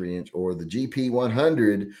 357 3-inch, or the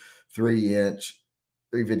GP100 3-inch,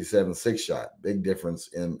 357 6-shot. Big difference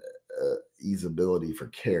in easeability for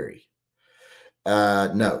carry.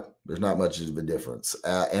 No, there's not much of a difference.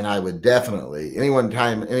 And I would definitely,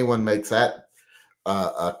 anyone makes that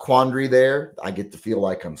a quandary there, I get to feel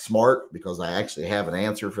like I'm smart, because I actually have an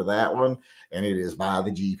answer for that one, and it is buy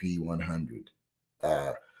the GP100.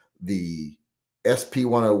 The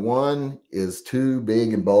SP101 is too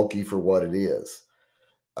big and bulky for what it is.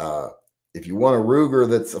 If you want a Ruger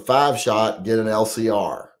that's a 5-shot, get an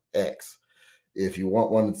LCR X. If you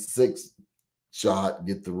want one that's a 6-shot,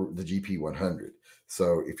 get the GP100.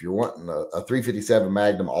 So if you're wanting a 357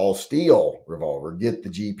 Magnum all steel revolver, get the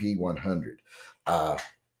GP100. I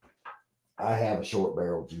have a short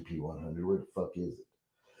barrel GP100. Where the fuck is it?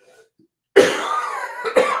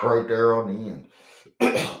 Right there on the end.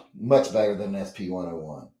 Much better than an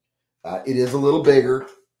SP101. It is a little bigger.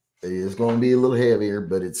 It is going to be a little heavier,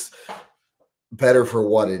 but it's better for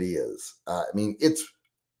what it is. I mean, it's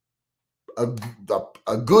a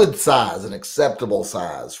good size, an acceptable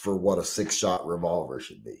size for what a 6-shot revolver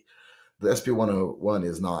should be. The SP101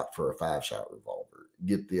 is not for a 5-shot revolver.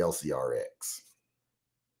 Get the LCRX.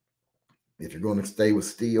 If you're going to stay with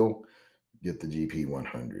steel, get the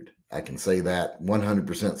GP100. I can say that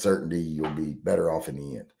 100% certainty you'll be better off in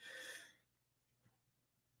the end.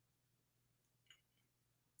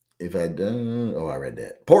 If I'd done, I read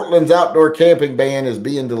that. Portland's outdoor camping ban is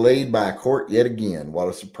being delayed by a court yet again. What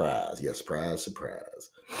a surprise. Yes, surprise,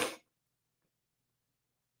 surprise.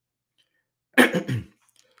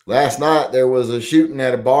 Last night, there was a shooting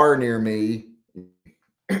at a bar near me.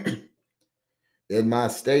 In my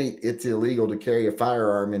state, it's illegal to carry a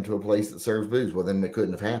firearm into a place that serves booze. Well, then it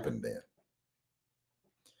couldn't have happened then.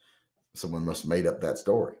 Someone must have made up that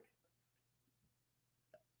story.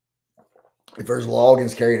 If there's a law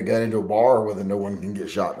against carrying a gun into a bar, well, then no one can get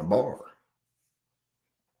shot in a bar.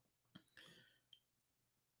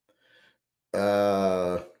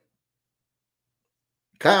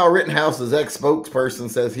 Kyle Rittenhouse's ex-spokesperson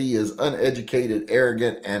says he is uneducated,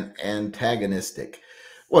 arrogant, and antagonistic.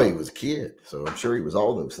 Well, he was a kid, so I'm sure he was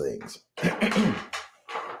all those things.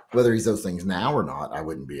 Whether he's those things now or not, I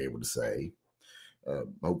wouldn't be able to say.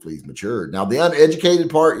 Hopefully he's matured. Now, the uneducated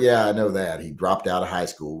part, yeah, I know that. He dropped out of high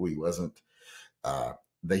school. He wasn't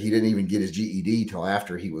he didn't even get his GED till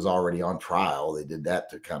after he was already on trial. They did that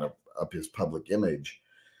to kind of up his public image.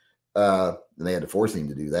 And they had to force him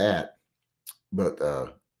to do that. But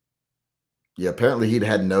yeah, apparently he'd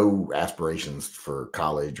had no aspirations for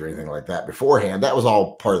college or anything like that beforehand. That was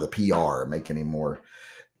all part of the PR, making him more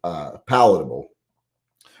palatable.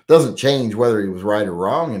 Doesn't change whether he was right or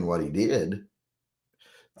wrong in what he did.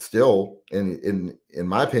 Still, in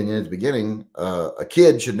my opinion, at the beginning, a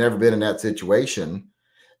kid should never been in that situation,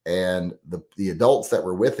 and the adults that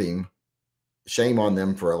were with him, shame on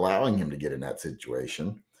them for allowing him to get in that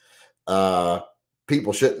situation.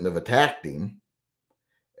 People shouldn't have attacked him,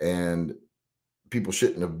 and people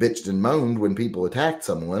shouldn't have bitched and moaned when people attacked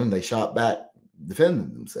someone and they shot back,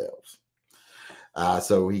 defending themselves.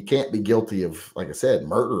 So he can't be guilty of, like I said,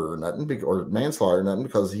 murder or nothing, or manslaughter or nothing,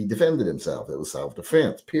 because he defended himself. It was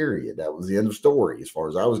self-defense, period. That was the end of story as far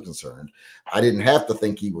as I was concerned. I didn't have to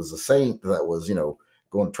think he was a saint that was,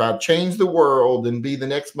 going to try to change the world and be the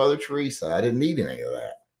next Mother Teresa. I didn't need any of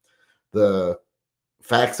that. The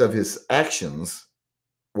facts of his actions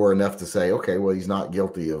were enough to say, okay, well, he's not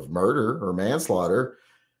guilty of murder or manslaughter.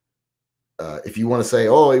 If you want to say,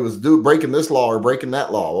 oh, he was breaking this law or breaking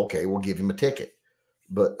that law, okay, we'll give him a ticket.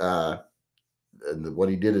 But what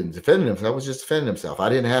he did in defending himself was just defending himself. I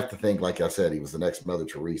didn't have to think, like I said, he was the next Mother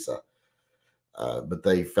Teresa. But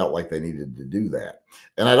they felt like they needed to do that.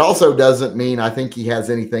 And it also doesn't mean I think he has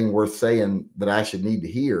anything worth saying that I should need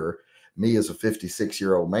to hear. Me as a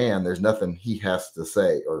 56-year-old man, there's nothing he has to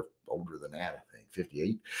say, or older than that, I think,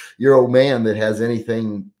 58-year-old man that has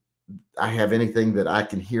anything. I have anything that I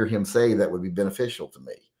can hear him say that would be beneficial to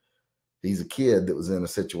me. He's a kid that was in a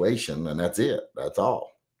situation, and that's it. That's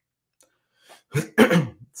all.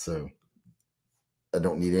 So I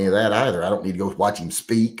don't need any of that either. I don't need to go watch him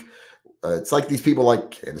speak. It's like these people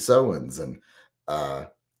like Candace Owens and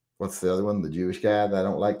what's the other one? The Jewish guy that I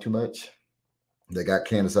don't like too much. They got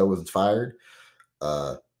Candace Owens fired.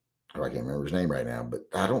 I can't remember his name right now, but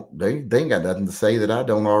they ain't got nothing to say that I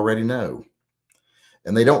don't already know.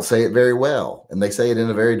 And they don't say it very well. And they say it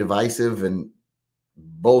in a very divisive and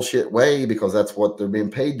bullshit way because that's what they're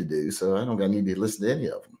being paid to do. So I don't need to listen to any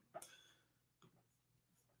of them.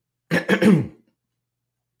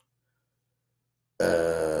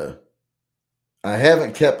 I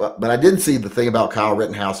haven't kept up, but I did see the thing about Kyle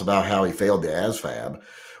Rittenhouse about how he failed the ASFAB,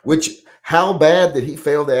 how bad did he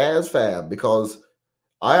fail the ASFAB? Because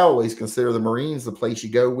I always consider the Marines the place you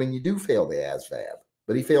go when you do fail the ASFAB.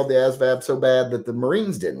 But he failed the ASVAB so bad that the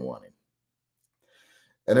Marines didn't want him.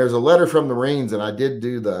 And there's a letter from the Marines, and I did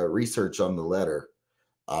do the research on the letter.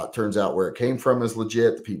 It turns out where it came from is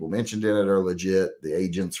legit. The people mentioned in it are legit. The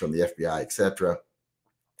agents from the FBI, etc.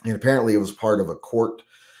 And apparently it was part of a court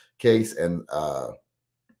case, and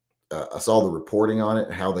I saw the reporting on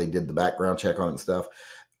it, how they did the background check on it and stuff,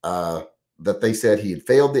 that they said he had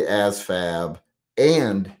failed the ASFAB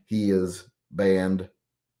and he is banned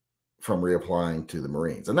from reapplying to the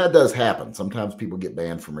Marines. And that does happen. Sometimes people get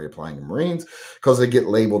banned from reapplying to Marines because they get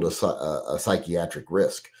labeled a psychiatric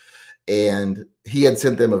risk. And he had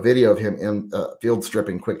sent them a video of him in field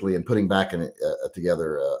stripping quickly and putting back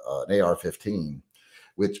together an AR-15,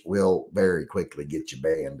 which will very quickly get you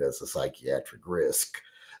banned as a psychiatric risk.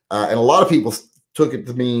 And a lot of people took it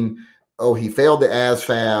to mean, oh, he failed the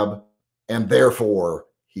ASFAB and therefore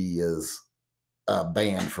he is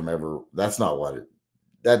banned from ever. That's not what it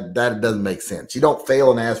That doesn't make sense. You don't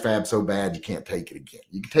fail an ASFAB so bad you can't take it again.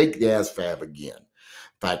 You can take the ASFAB again.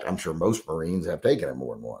 In fact, I'm sure most Marines have taken it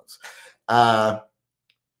more than once.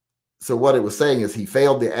 So what it was saying is he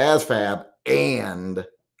failed the ASFAB and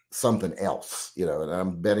something else, and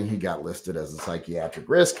I'm betting he got listed as a psychiatric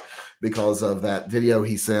risk because of that video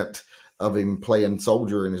he sent of him playing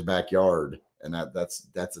soldier in his backyard. And that's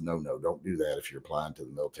a no-no. Don't do that if you're applying to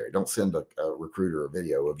the military. Don't send a recruiter a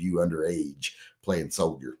video of you underage playing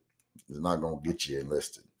soldier. It's not going to get you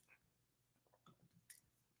enlisted.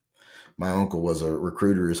 My uncle was a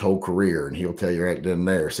recruiter his whole career, and he'll tell you right then and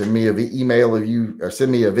there. Send me an email of you, or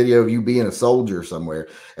send me a video of you being a soldier somewhere.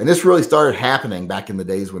 And this really started happening back in the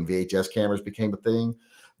days when VHS cameras became a thing.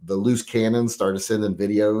 The loose cannons started sending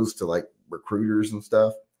videos to like recruiters and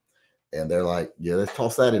stuff. And they're like, yeah, let's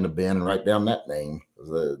toss that in a bin and write down that name.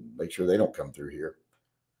 Make sure they don't come through here.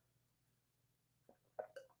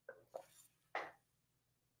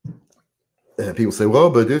 And people say, well,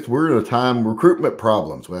 but we're in a time recruitment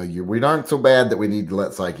problems. Well, we aren't so bad that we need to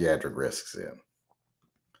let psychiatric risks in.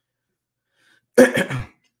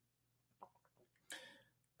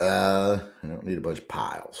 I don't need a bunch of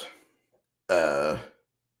piles.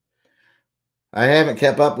 I haven't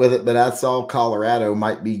kept up with it, but I saw Colorado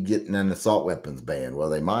might be getting an assault weapons ban. Well,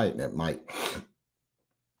 they might, and it might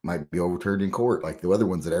might be overturned in court, like the other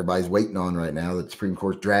ones that everybody's waiting on right now that the Supreme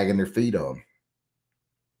Court's dragging their feet on.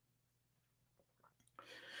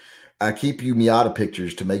 I keep you Miata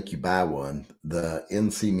pictures to make you buy one. The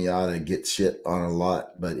NC Miata gets shit on a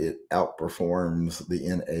lot, but it outperforms the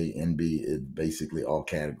NA, NB in basically all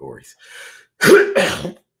categories.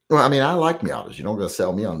 Well, I mean, I like Miatas. You don't go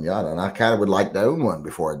sell me on Miata, and I kind of would like to own one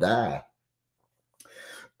before I die.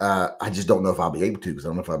 I just don't know if I'll be able to, because I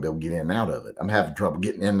don't know if I'll be able to get in and out of it. I'm having trouble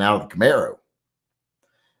getting in and out of the Camaro.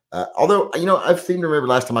 Although, I seem to remember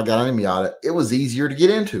last time I got in a Miata, it was easier to get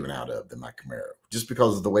into and out of than my Camaro, just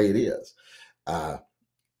because of the way it is.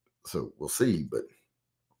 So we'll see, but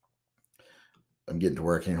I'm getting to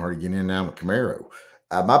where I can't hardly get in and out of a Camaro.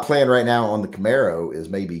 My plan right now on the Camaro is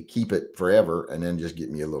maybe keep it forever and then just get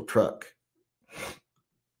me a little truck.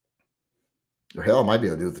 Or hell, I might be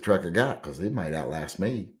able to do with the truck I got, because it might outlast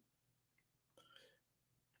me.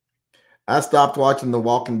 I stopped watching The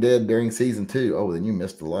Walking Dead during season 2. Oh, then you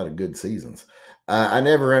missed a lot of good seasons. I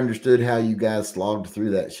never understood how you guys slogged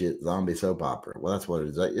through that shit, zombie soap opera. Well, that's what it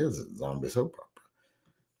is, a zombie soap opera.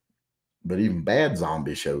 But even bad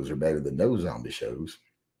zombie shows are better than no zombie shows.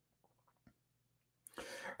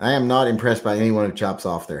 I am not impressed by anyone who chops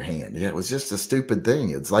off their hand. Yeah, it was just a stupid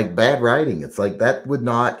thing. It's like bad writing. It's like that would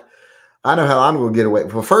not... I know how I'm going to get away.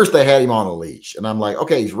 Well, first they had him on a leash. And I'm like,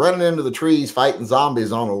 okay, he's running into the trees fighting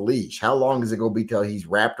zombies on a leash. How long is it going to be till he's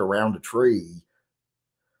wrapped around a tree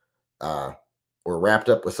or wrapped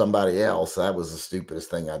up with somebody else? That was the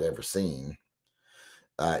stupidest thing I'd ever seen.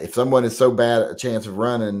 If someone is so bad at a chance of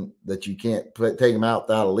running that you can't take them out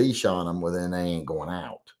without a leash on them, well, then they ain't going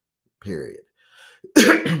out, period.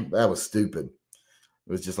 That was stupid.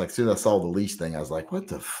 It was just like, as soon as I saw the leash thing, I was like, what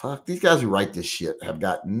the fuck? These guys who write this shit have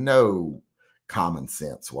got no common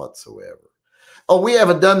sense whatsoever. Oh, we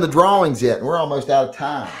haven't done the drawings yet, and we're almost out of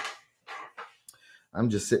time. I'm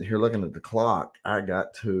just sitting here looking at the clock. I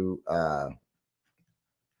got to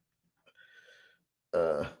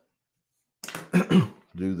do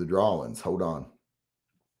the drawings. Hold on.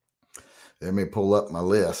 Let me pull up my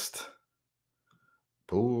list.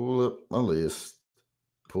 Pull up my list.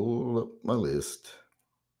 Pull up my list.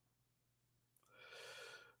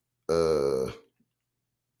 All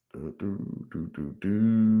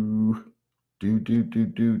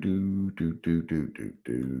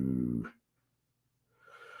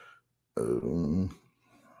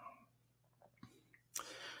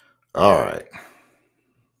right.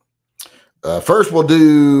 First, we'll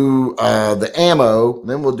do the ammo,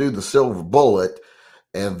 then we'll do the silver bullet,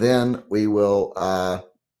 and then we will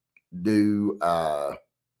do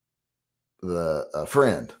the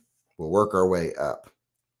friend. We'll work our way up.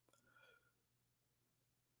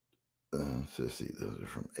 Let's see, those are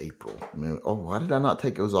from April. Oh, why did I not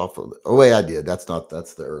take those off? Oh, wait, I did. That's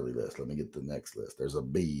the early list. Let me get the next list. There's a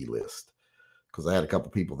B list, because I had a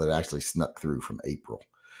couple people that actually snuck through from April.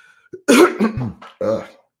 Okay,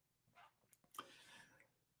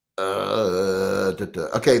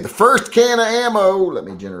 the first can of ammo. Let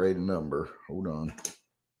me generate a number. Hold on.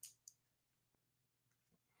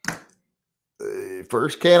 The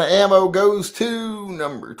first can of ammo goes to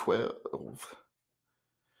number 12.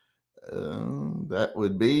 That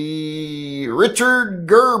would be Richard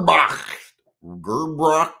Gerbach.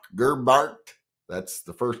 Gerbach. That's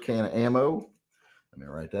the first can of ammo. Let me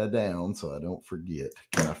write that down so I don't forget.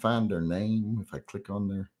 Can I find their name if I click on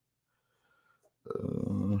their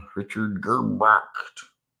Richard Gerbach?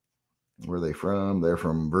 Where are they from? They're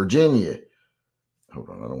from Virginia. Hold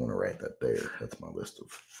on, I don't want to write that there. That's my list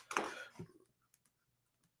of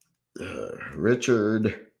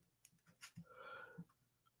Richard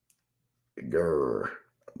Gerbach.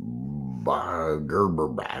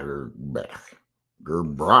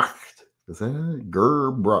 Is that it?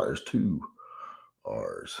 Gerbach. There's 2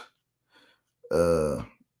 R's.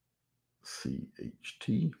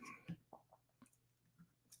 CHT.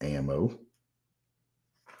 Ammo.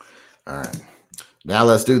 All right. Now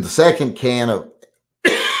let's do the second can of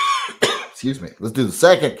excuse me. Let's do the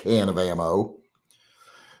second can of ammo.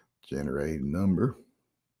 Generate number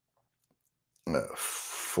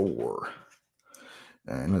 4.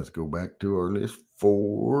 And let's go back to our list.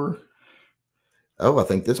 4. Oh, I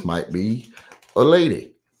think this might be a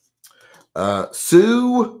lady.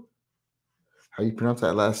 Sue. How you pronounce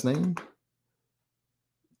that last name?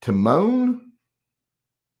 Timone.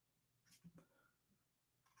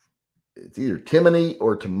 It's either Timony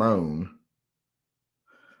or Timone.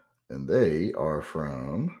 And they are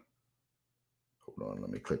from, hold on, let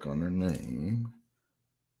me click on their name.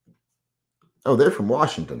 Oh, they're from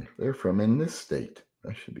Washington. They're from in this state.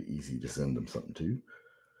 That should be easy to send them something to.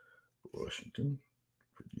 Washington,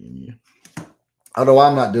 Virginia. Although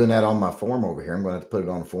I'm not doing that on my form over here. I'm going to have to put it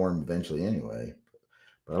on the form eventually anyway.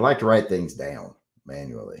 But I like to write things down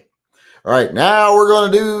manually. All right, now we're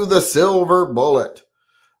going to do the silver bullet.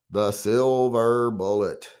 The silver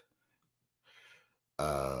bullet.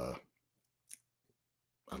 I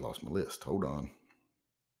lost my list. Hold on.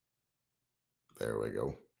 There we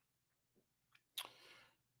go.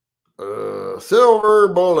 Silver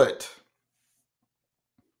bullet.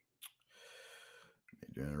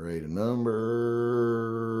 Generate a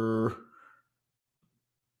number.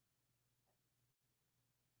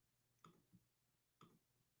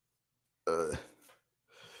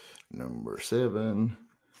 Number 7.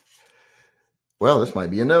 Well, this might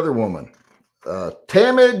be another woman.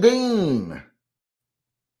 Tammy Dean.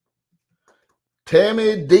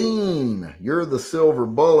 Tammy Dean, you're the silver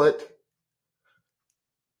bullet.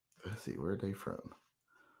 Let's see, where are they from?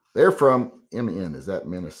 They're from MN. Is that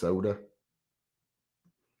Minnesota?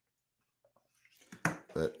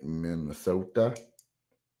 That Minnesota.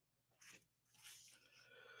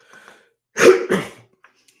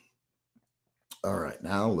 All right,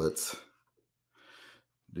 now let's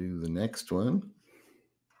do the next one.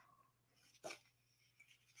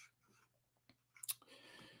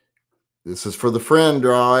 This is for the friend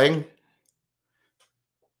drawing.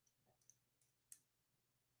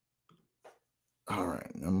 All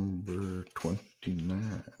right, number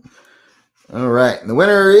 29. All right, and the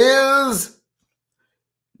winner is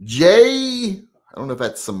Jay. I don't know if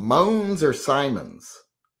that's Simone's or Simon's.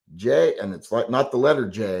 Jay, and it's like not the letter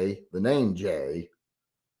J, the name J.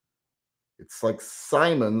 It's like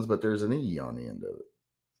Simon's, but there's an E on the end of it.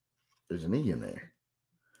 There's an E in there.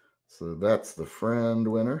 So that's the friend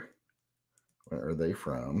winner. Where are they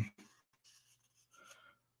from?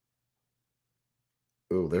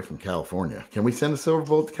 Oh, they're from California. Can we send a silver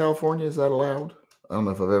bullet to California? Is that allowed? I don't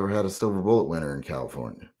know if I've ever had a silver bullet winner in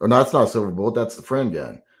California. Or no, it's not a silver bullet. That's the friend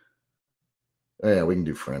gun. Yeah, we can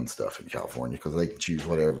do friend stuff in California because they can choose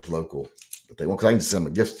whatever's local that they want. Because I can just send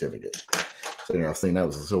them a gift certificate. So I was thinking that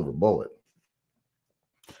was a silver bullet.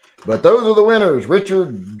 But those are the winners.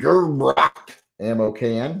 Richard Gerbrock, ammo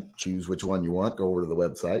can. Choose which one you want. Go over to the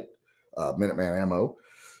website. Minuteman Ammo.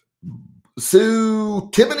 Sue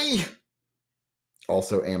Tiffany,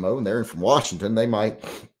 also ammo, and they're from Washington. They might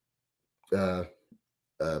just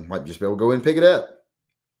be able to go in and pick it up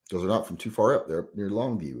because they're not from too far up. They're near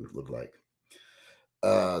Longview, it looked like.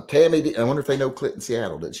 Tammy, I wonder if they know Clinton,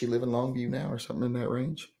 Seattle. Did she live in Longview now or something in that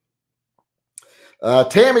range?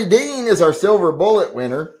 Tammy Dean is our silver bullet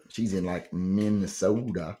winner. She's in like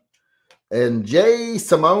Minnesota. And Jay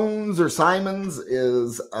Simons or Simons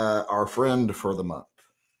is our friend for the month.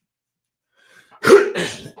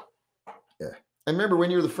 Yeah. And remember, when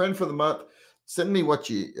you're the friend for the month, send me what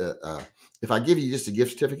you, if I give you just a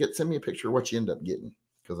gift certificate, send me a picture of what you end up getting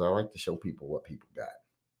because I like to show people what people got.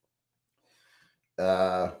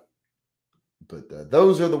 But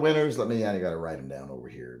those are the winners. I got to write them down over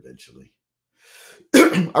here eventually.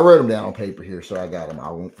 I wrote them down on paper here, so I got them.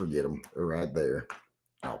 I won't forget them. They're right there.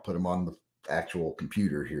 I'll put them on the actual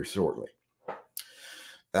computer here shortly.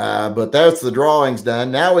 But that's the drawings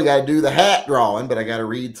done. Now we got to do the hat drawing, but I got to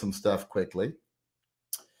read some stuff quickly.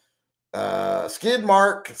 Skid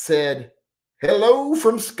Mark said, "Hello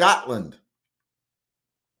from Scotland."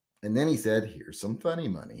 And then he said, "Here's some funny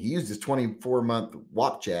money." He used his 24-month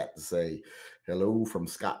WAP chat to say, "Hello from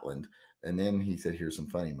Scotland." And then he said, "Here's some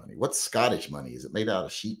funny money." What's Scottish money? Is it made out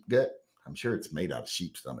of sheep gut? I'm sure it's made out of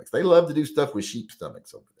sheep stomachs. They love to do stuff with sheep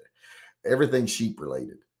stomachs over there. Everything sheep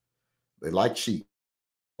related. They like sheep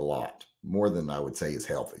a lot, more than I would say is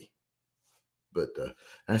healthy. But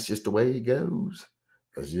that's just the way it goes.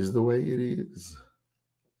 That's just the way it is.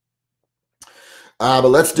 But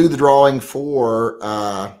let's do the drawing for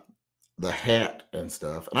the hat and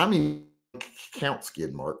stuff. And I mean, count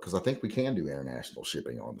Skid Mark because I think we can do international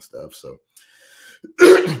shipping on the stuff. So,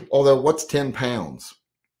 although what's 10 pounds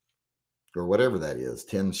or whatever that is,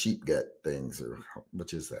 10 sheep gut things, or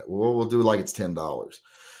which is that? Well, we'll do like it's $10.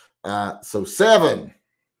 So 7,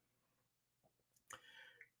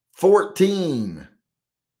 14,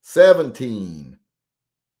 17,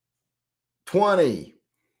 20,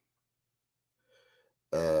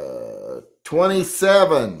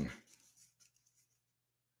 27.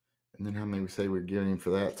 And then how many we say we're getting for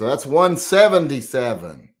that? So that's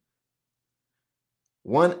 177,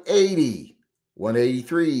 180,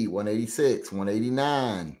 183, 186,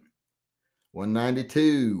 189,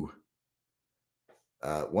 192,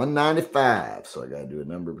 195. So I got to do a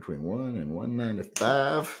number between 1 and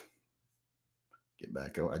 195. Get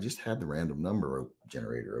back. I just had the random number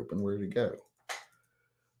generator open. Where did it go?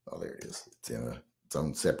 Oh, there it is. It's in its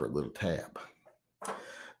own separate little tab.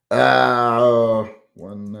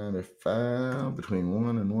 195, between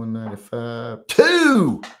 1 and 195.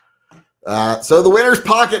 2. So the winner's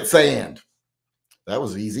Pocket Sand. That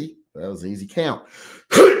was easy. That was an easy count.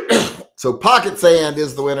 So Pocket Sand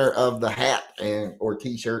is the winner of the hat or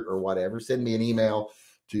t-shirt or whatever. Send me an email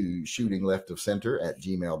to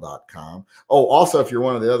shootingleftofcenter@gmail.com. Oh, also, if you're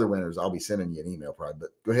one of the other winners, I'll be sending you an email probably.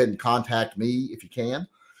 But go ahead and contact me if you can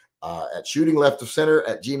at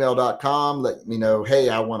shootingleftofcenter@gmail.com. Let me know, hey,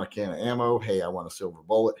 I want a can of ammo. Hey, I want a silver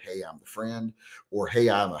bullet. Hey, I'm the friend. Or hey,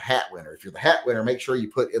 I'm a hat winner. If you're the hat winner, make sure you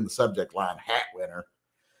put in the subject line hat winner.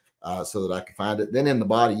 So that I can find it. Then in the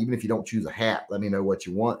body, even if you don't choose a hat, let me know what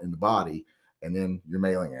you want in the body and then your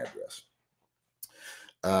mailing address.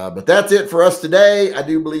 But that's it for us today. I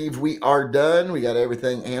do believe we are done. We got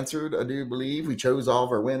everything answered. I do believe we chose all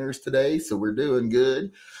of our winners today, so we're doing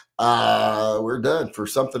good. We're done for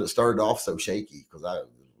something that started off so shaky because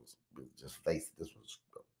just faced this was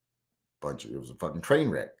it was a fucking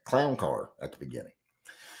train wreck, clown car at the beginning.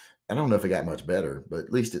 I don't know if it got much better, but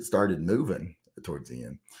at least it started moving towards the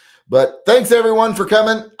end. But thanks everyone for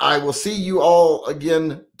coming. I will see you all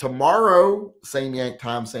again tomorrow. Same Yank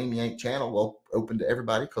time, same Yank channel. Well, open to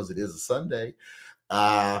everybody because it is a Sunday.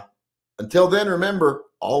 Until then, remember,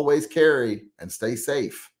 always carry and stay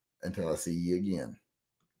safe until I see you again.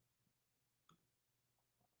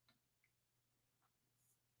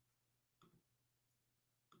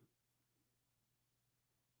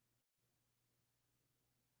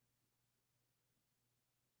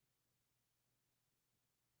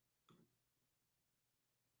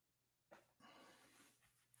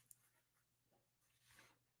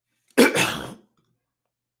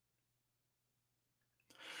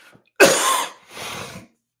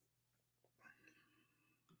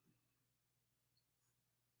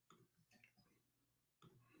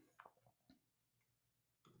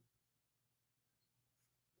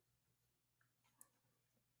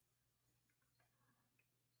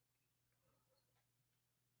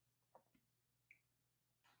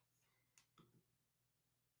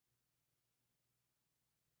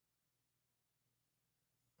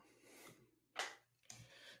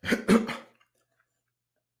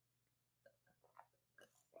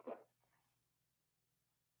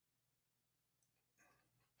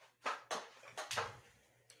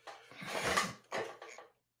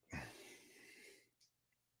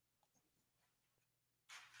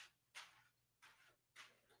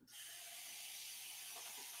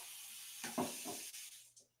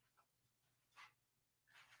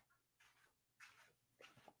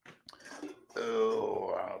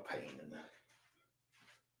 Oh, pain in the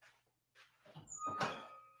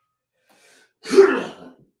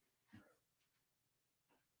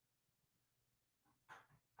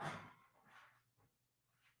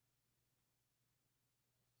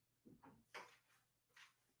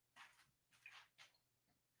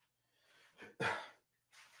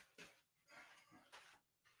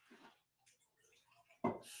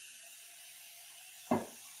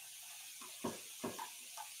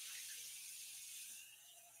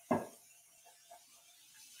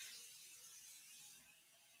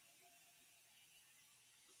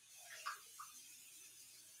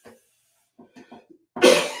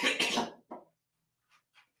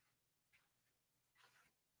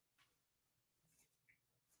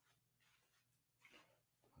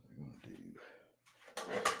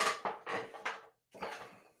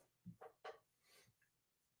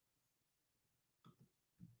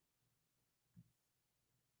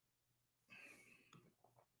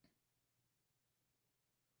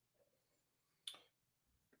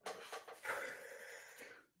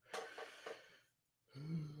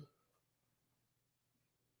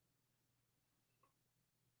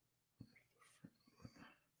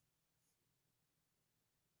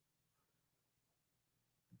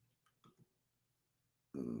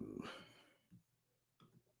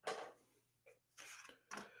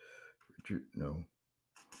Richard, no.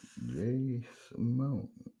 J. Simone.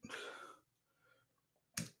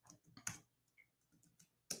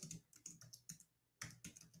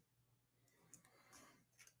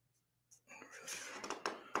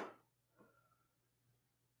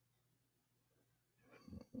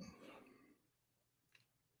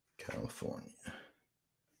 California.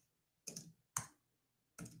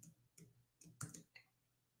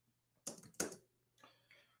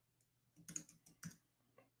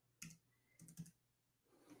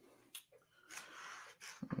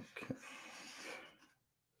 Okay.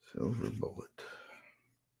 Silver bullet.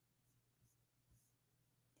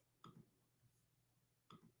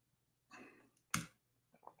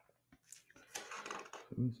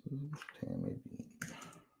 Tammy Bean.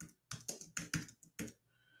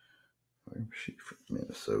 She from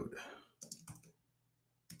Minnesota. episode.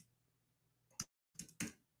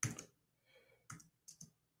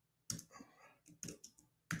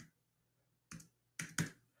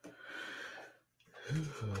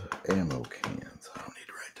 Ammo cans. I don't need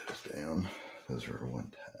to write those down. Those are a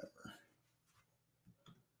one-timer.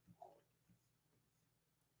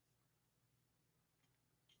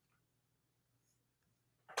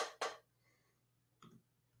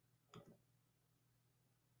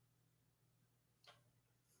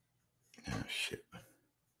 Oh, shit.